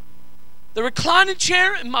me, the reclining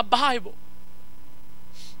chair, and my Bible.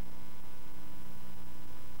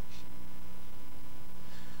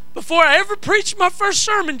 Before I ever preached my first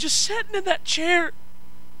sermon, just sitting in that chair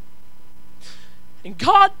and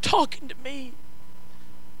God talking to me.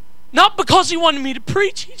 Not because he wanted me to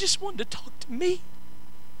preach, he just wanted to talk to me.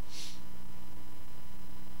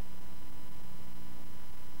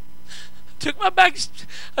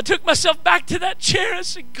 I took myself back to that chair. I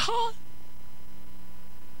said, God,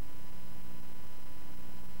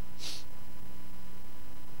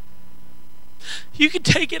 you can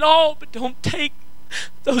take it all, but don't take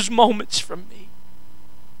those moments from me.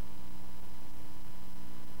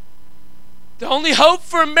 The only hope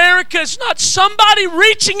for America is not somebody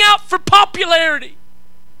reaching out for popularity.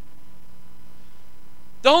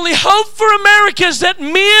 The only hope for America is that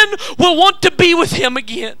men will want to be with him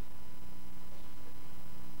again.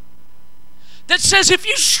 That says, if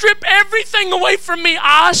you strip everything away from me,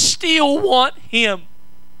 I still want him.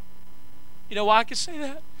 You know why I can say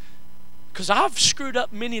that? Because I've screwed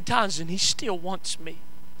up many times and he still wants me.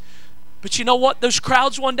 But you know what? Those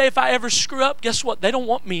crowds one day, if I ever screw up, guess what? They don't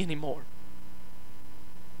want me anymore.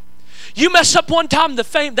 You mess up one time, the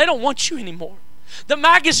fame, they don't want you anymore. The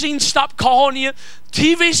magazines stop calling you.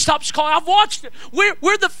 TV stops calling. I've watched it.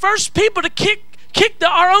 We're the first people to kick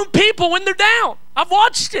our own people when they're down. I've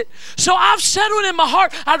watched it. So I've settled in my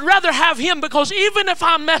heart, I'd rather have him, because even if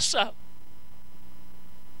I mess up,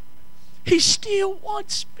 he still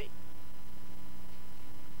wants me.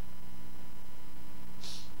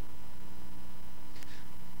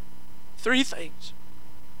 Three things.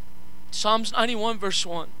 Psalms 91 verse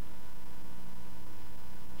 1.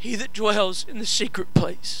 He that dwells in the secret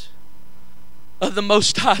place of the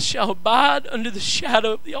Most High shall abide under the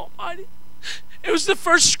shadow of the Almighty. It was the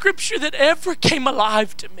first scripture that ever came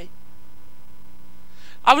alive to me.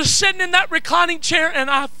 I was sitting in that reclining chair and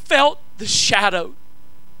I felt the shadow.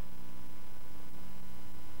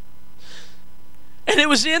 And it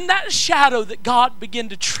was in that shadow that God began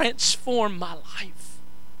to transform my life.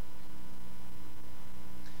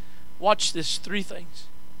 Watch this, three things.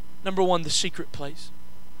 Number one, the secret place.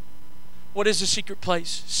 What is a secret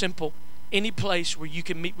place? Simple. Any place where you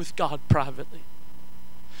can meet with God privately.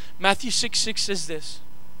 Matthew 6:6 says this.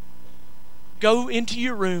 Go into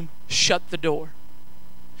your room, shut the door.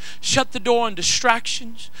 Shut the door on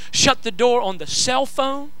distractions. Shut the door on the cell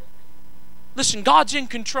phone. Listen, God's in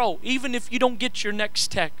control, even if you don't get your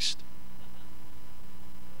next text.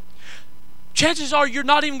 Chances are you're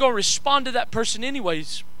not even going to respond to that person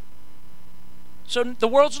anyways. So the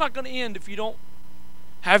world's not going to end if you don't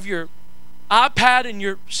have your iPad and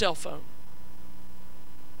your cell phone.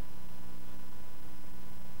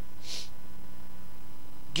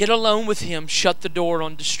 Get alone with him. Shut the door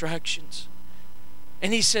on distractions.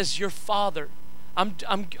 And he says, your Father. I'm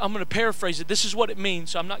going to paraphrase it. This is what it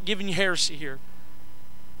means. So I'm not giving you heresy here.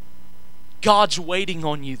 God's waiting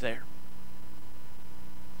on you there.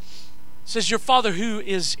 It says, your Father who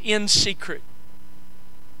is in secret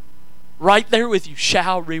right there with you,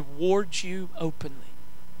 shall reward you openly.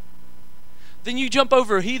 Then you jump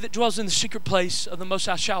over, he that dwells in the secret place of the Most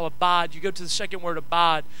High shall abide. You go to the second word,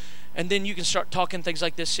 abide, and then you can start talking things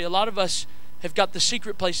like this. See, a lot of us have got the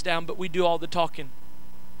secret place down, but we do all the talking.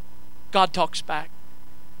 God talks back.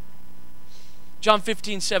 John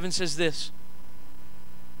 15:7 says this: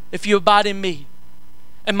 if you abide in me,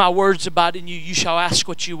 and my words abide in you, you shall ask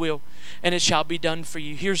what you will, and it shall be done for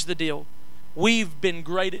you. Here's the deal. We've been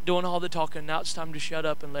great at doing all the talking. Now it's time to shut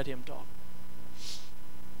up and let him talk.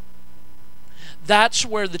 That's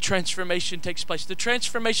where the transformation takes place. The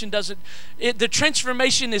transformation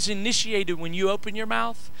is initiated when you open your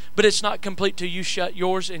mouth, but it's not complete till you shut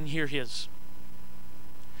yours and hear his.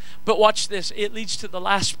 But watch this. It leads to the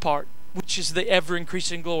last part, which is the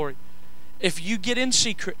ever-increasing glory. If you get in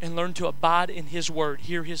secret and learn to abide in his word,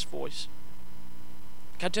 hear his voice.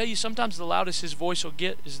 Can I tell you, sometimes the loudest his voice will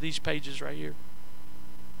get is these pages right here.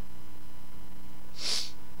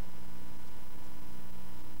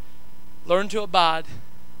 Learn to abide.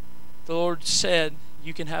 The Lord said,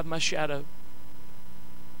 you can have my shadow.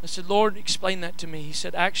 I said, Lord, explain that to me. He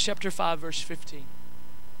said, Acts chapter 5, verse 15.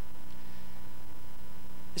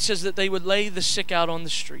 It says that they would lay the sick out on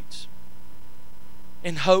the streets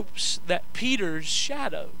in hopes that Peter's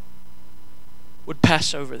shadow would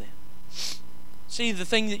pass over them. See, the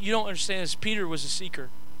thing that you don't understand is Peter was a seeker.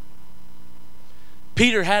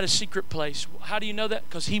 Peter had a secret place. How do you know that?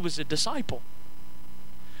 Because he was a disciple.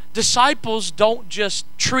 Disciples don't just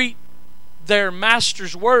treat their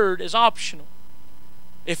master's word as optional.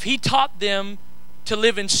 If he taught them to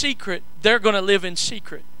live in secret, they're going to live in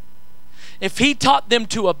secret. If he taught them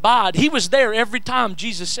to abide, he was there every time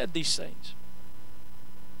Jesus said these things.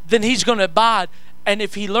 Then he's going to abide. And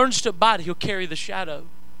if he learns to abide, he'll carry the shadow.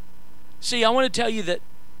 See, I want to tell you that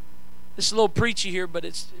this is a little preachy here, but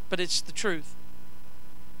it's the truth.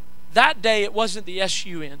 That day, it wasn't the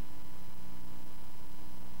S-U-N. It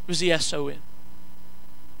was the S-O-N.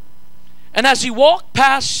 And as he walked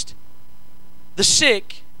past the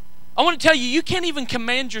sick, I want to tell you, you can't even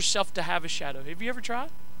command yourself to have a shadow. Have you ever tried?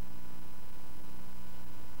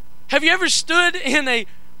 Have you ever stood in a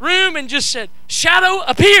room and just said, shadow,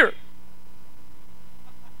 appear?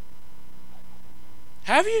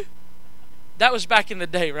 Have you? That was back in the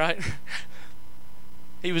day, right?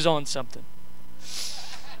 He was on something.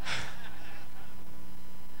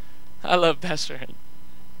 I love Pastor Hank.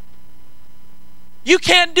 You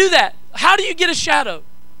can't do that. How do you get a shadow?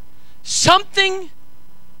 Something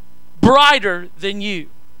brighter than you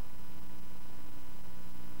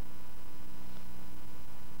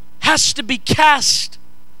has to be cast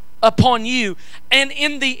upon you, and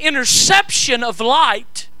in the interception of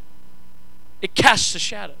light, it casts a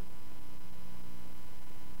shadow.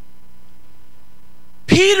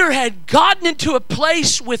 Peter had gotten into a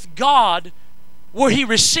place with God where he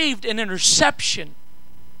received an interception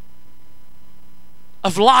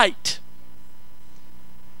of light.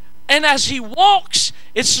 And as he walks,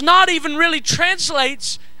 it's not even really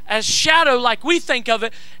translates as shadow like we think of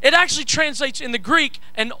it. It actually translates in the Greek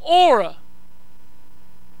an aura.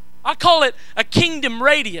 I call it a kingdom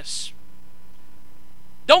radius.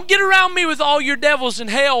 Don't get around me with all your devils in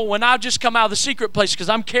hell when I just come out of the secret place, because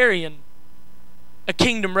I'm carrying a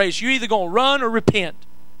kingdom radius. You're either going to run or repent.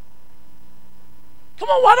 Come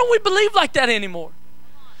on, why don't we believe like that anymore?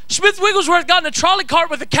 Smith Wigglesworth got in a trolley cart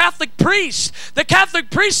with a Catholic priest. The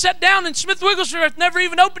Catholic priest sat down, and Smith Wigglesworth never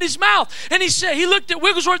even opened his mouth. And he looked at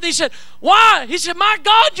Wigglesworth and he said, why? He said, my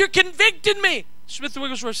God, you're convicting me. Smith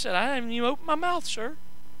Wigglesworth said, I haven't even opened my mouth, sir.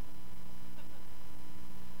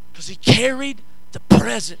 Because he carried the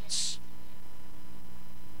presence.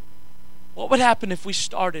 What would happen if we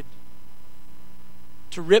started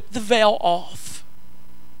to rip the veil off,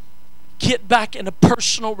 get back in a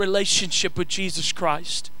personal relationship with Jesus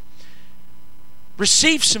Christ,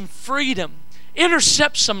 receive some freedom,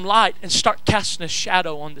 intercept some light, and start casting a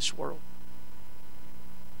shadow on this world?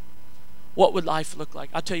 What would life look like?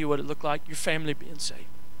 I'll tell you what it looked like. Your family being saved.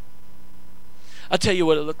 I'll tell you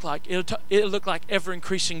what it looked like. It'll look like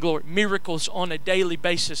ever-increasing glory. Miracles on a daily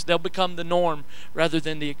basis. They'll become the norm rather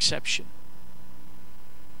than the exception.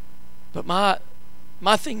 But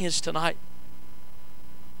my thing is tonight,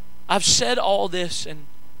 I've said all this and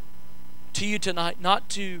to you tonight, not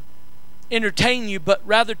to entertain you, but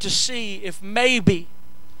rather to see if maybe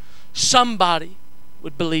somebody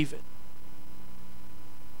would believe it.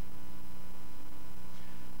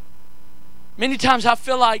 Many times I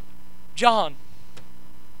feel like John,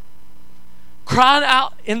 crying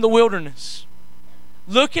out in the wilderness,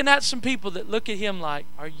 looking at some people that look at him like,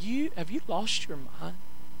 have you lost your mind?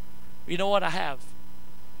 You know what? I have.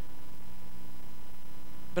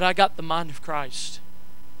 but I got the mind of Christ.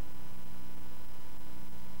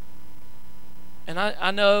 And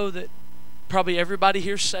I know that probably everybody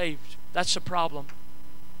here's saved. That's the problem.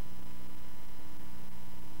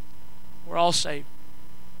 We're all saved.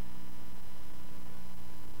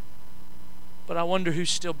 But I wonder who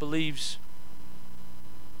still believes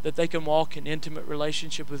that they can walk in intimate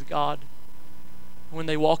relationship with God. When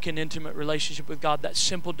they walk in intimate relationship with God, that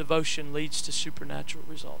simple devotion leads to supernatural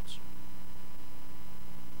results.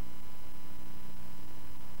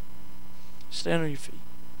 Stand on your feet.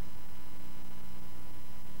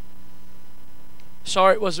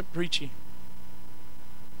 Sorry it wasn't preachy.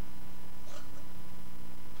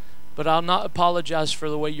 But I'll not apologize for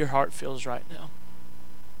the way your heart feels right now.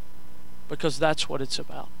 Because that's what it's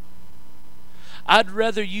about. I'd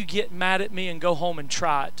rather you get mad at me and go home and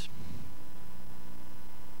try it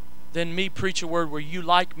than me preach a word where you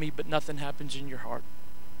like me but nothing happens in your heart.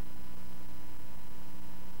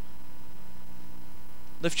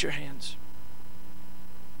 Lift your hands.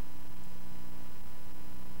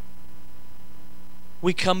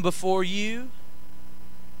 We come before you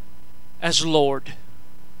as Lord.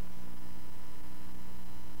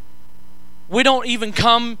 We don't even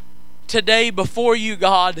come today before you,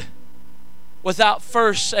 God, without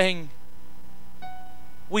first saying,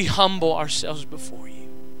 we humble ourselves before you.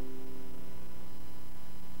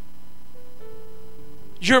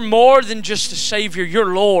 You're more than just a Savior,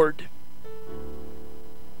 you're Lord.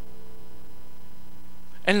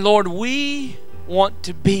 And Lord, we want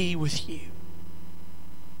to be with you.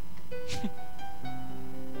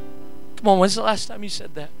 Come on, when's the last time you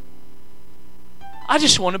said that? I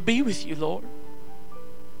just want to be with you, Lord.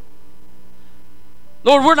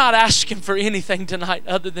 Lord, we're not asking for anything tonight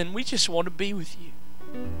other than we just want to be with you.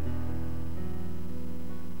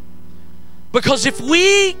 Because if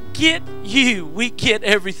we get you, we get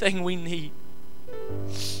everything we need.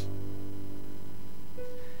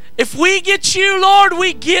 If we get you, Lord,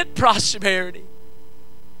 we get prosperity.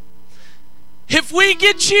 If we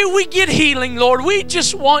get you, we get healing, Lord. We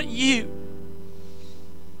just want you.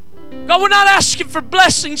 God, we're not asking for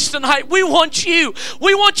blessings tonight. We want you.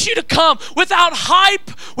 We want you to come without hype,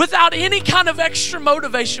 without any kind of extra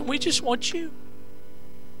motivation. We just want you.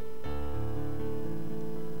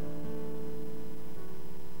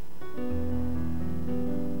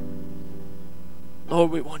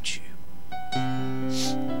 Lord, we want you.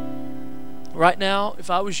 Right now, if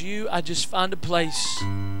I was you, I'd just find a place.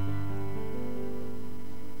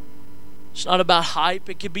 It's not about hype.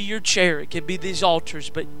 It could be your chair. It could be these altars.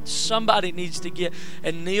 But somebody needs to get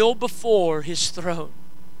and kneel before His throne.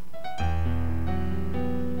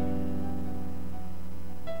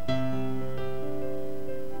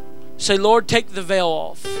 Say, Lord, take the veil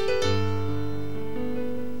off.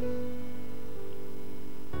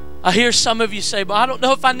 I hear some of you say, but I don't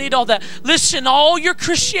know if I need all that. Listen, all your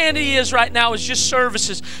Christianity is right now is just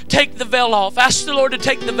services. Take the veil off. Ask the Lord to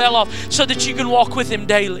take the veil off so that you can walk with Him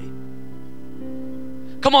daily.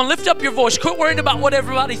 Come on, lift up your voice. Quit worrying about what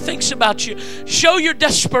everybody thinks about you. Show your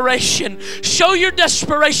desperation. Show your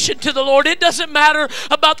desperation to the Lord. It doesn't matter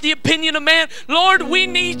about the opinion of man. Lord, we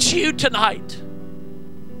need you tonight.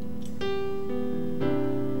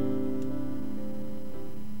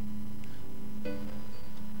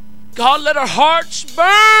 God, let our hearts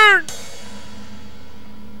burn.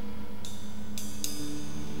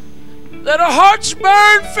 Let our hearts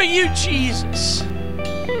burn for you, Jesus.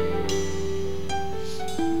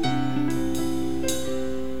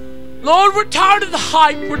 Lord, we're tired of the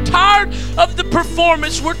hype. We're tired of the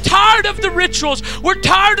performance. We're tired of the rituals. We're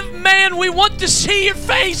tired of man. We want to see your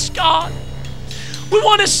face, God. We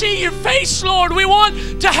want to see your face, Lord. We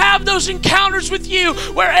want to have those encounters with you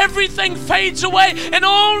where everything fades away and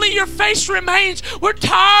only your face remains. We're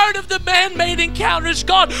tired of the man-made encounters,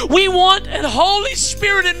 God. We want a Holy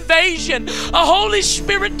Spirit invasion, a Holy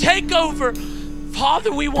Spirit takeover.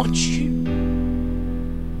 Father, we want you.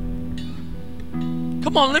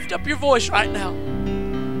 Come on, lift up your voice right now.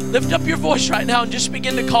 Lift up your voice right now and just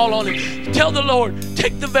begin to call on Him. Tell the Lord,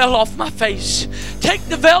 take the veil off my face. Take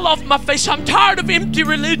the veil off my face. I'm tired of empty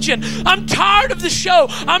religion. I'm tired of the show.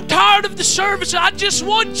 I'm tired of the service. I just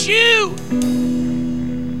want you.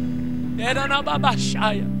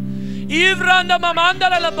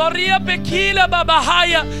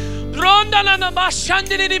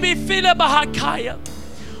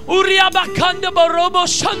 Uriabakanda barobo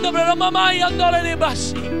shanda baramamaya ndole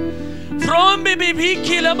basi. From bibi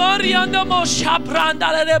kila marianda mo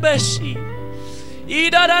shabranda le besi.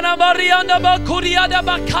 Ida dana marianda bakuria da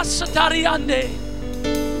bakasatariande.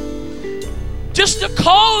 Just a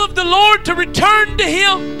call of the Lord to return to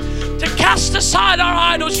Him, to cast aside our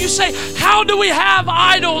idols. You say, how do we have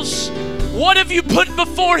idols? What have you put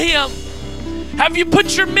before Him? Have you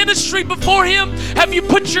put your ministry before Him? Have you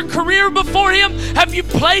put your career before Him? Have you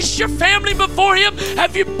placed your family before Him?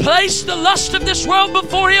 Have you placed the lust of this world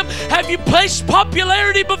before Him? Have you placed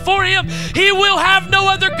popularity before Him? He will have no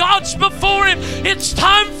other gods before Him. It's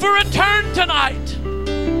time for a turn tonight.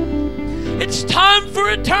 It's time for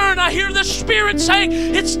a turn. I hear the Spirit saying,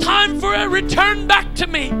 it's time for a return back to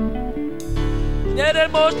me.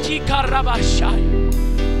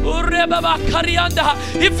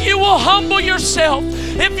 If you will humble yourself,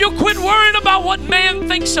 if you'll quit worrying about what man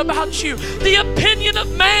thinks about you, the opinion of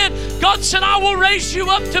man, God said, I will raise you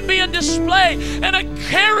up to be a display and a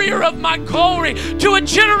carrier of my glory to a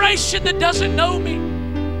generation that doesn't know me.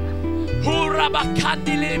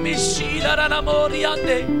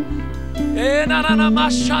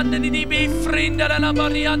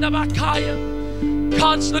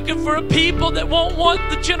 God's looking for a people that won't want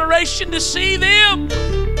the generation to see them,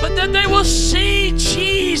 but that they will see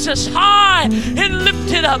Jesus high and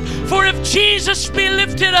lifted up. For if Jesus be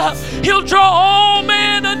lifted up, He'll draw all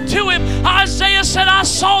men unto Him. Isaiah said, I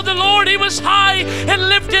saw the Lord, He was high and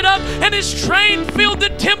lifted up, and His train filled the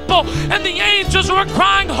temple, and the angels were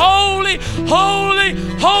crying, holy, holy,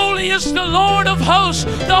 holy is the Lord of hosts.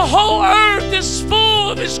 The whole earth is full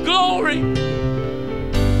of His glory.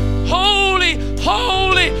 Holy,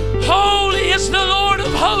 holy, holy is the Lord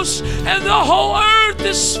of hosts, and the whole earth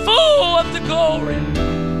is full of the glory.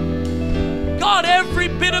 God, every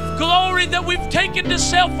bit of glory that we've taken to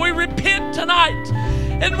self, we repent tonight.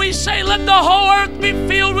 And we say, let the whole earth be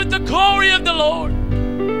filled with the glory of the Lord.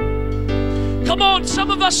 Come on,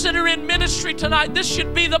 some of us that are in ministry tonight, this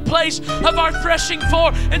should be the place of our threshing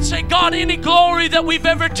floor, and say, God, any glory that we've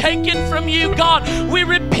ever taken from you, God, we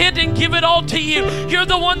repent and give it all to you. You're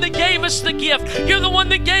the one that gave us the gift. You're the one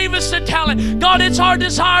that gave us the talent. God, it's our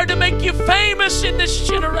desire to make you famous in this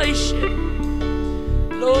generation.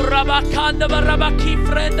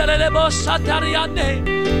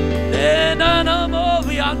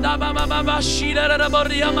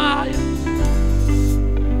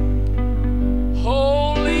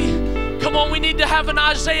 Holy. Come on, we need to have an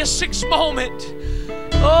Isaiah 6 moment.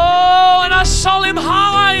 Oh, and I saw Him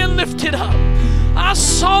high and lifted up. I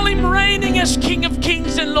saw Him reigning as King of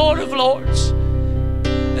Kings and Lord of Lords.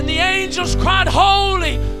 And the angels cried,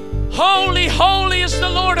 holy, holy, holy is the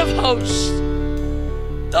Lord of hosts.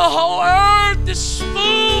 The whole earth is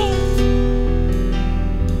full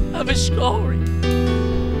of His glory.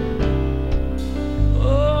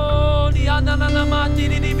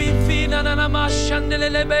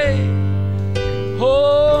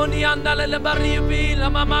 Oh, ni andale le barribi la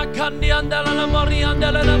mama kandi andala la mori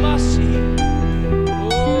andala la masi.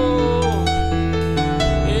 Oh,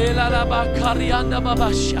 ela la bakari anda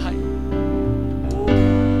babashai.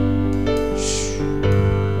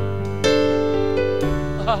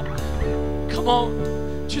 Come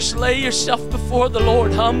on, just lay yourself before the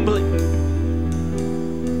Lord humbly.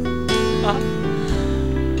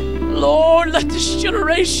 Lord, let this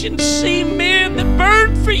generation see men that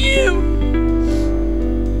burn for you.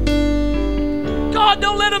 God,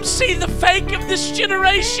 don't let them see the fake of this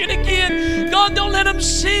generation again. God, don't let them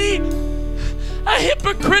see a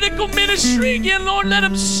hypocritical ministry again. Lord, let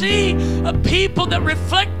them see a people that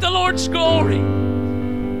reflect the Lord's glory.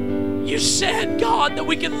 You said, God, that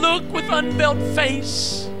we can look with unveiled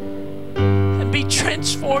face and be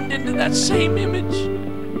transformed into that same image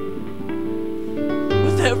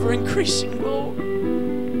with ever-increasing glory.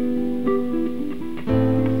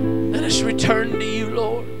 Let us return to you,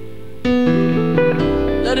 Lord.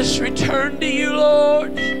 Let us return to you,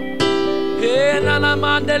 Lord.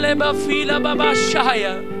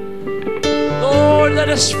 Lord, let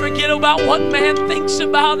us forget about what man thinks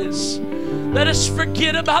about us. Let us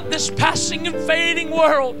forget about this passing and fading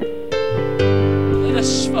world. Let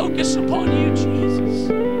us focus upon you, Jesus.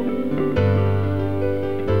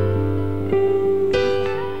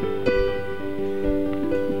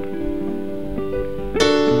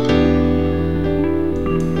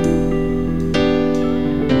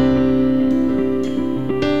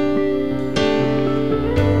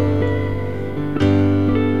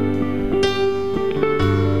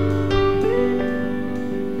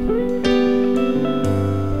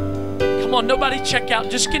 Nobody check out.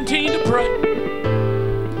 Just continue to pray.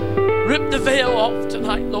 Rip the veil off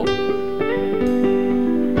tonight, Lord.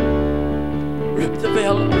 Rip the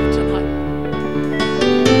veil off tonight.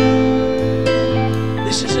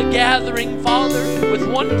 This is a gathering, Father, with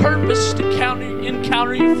one purpose, to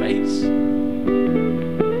encounter your face.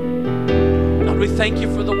 God, we thank you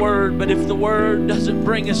for the word, but if the word doesn't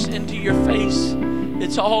bring us into your face,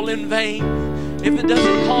 it's all in vain. If it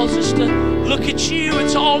doesn't cause us to look at you,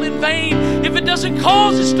 it's all in vain. If it doesn't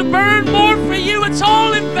cause us to burn more for you, it's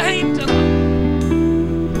all in vain tonight.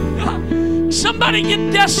 Somebody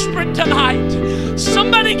get desperate tonight.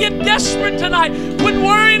 Somebody get desperate tonight. Quit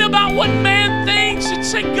worrying about what man thinks and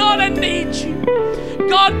say, God, I need you.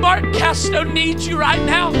 God, Mark Casto needs you right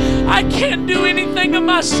now. I can't do anything of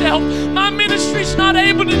myself. My ministry's not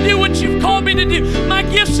able to do what you've called me to do. My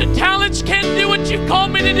gifts and talents can't do what you've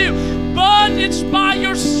called me to do. But it's by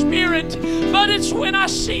your Spirit. But it's when I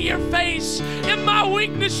see your face. In my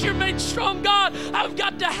weakness, you're made strong. God, I've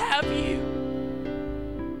got to have you.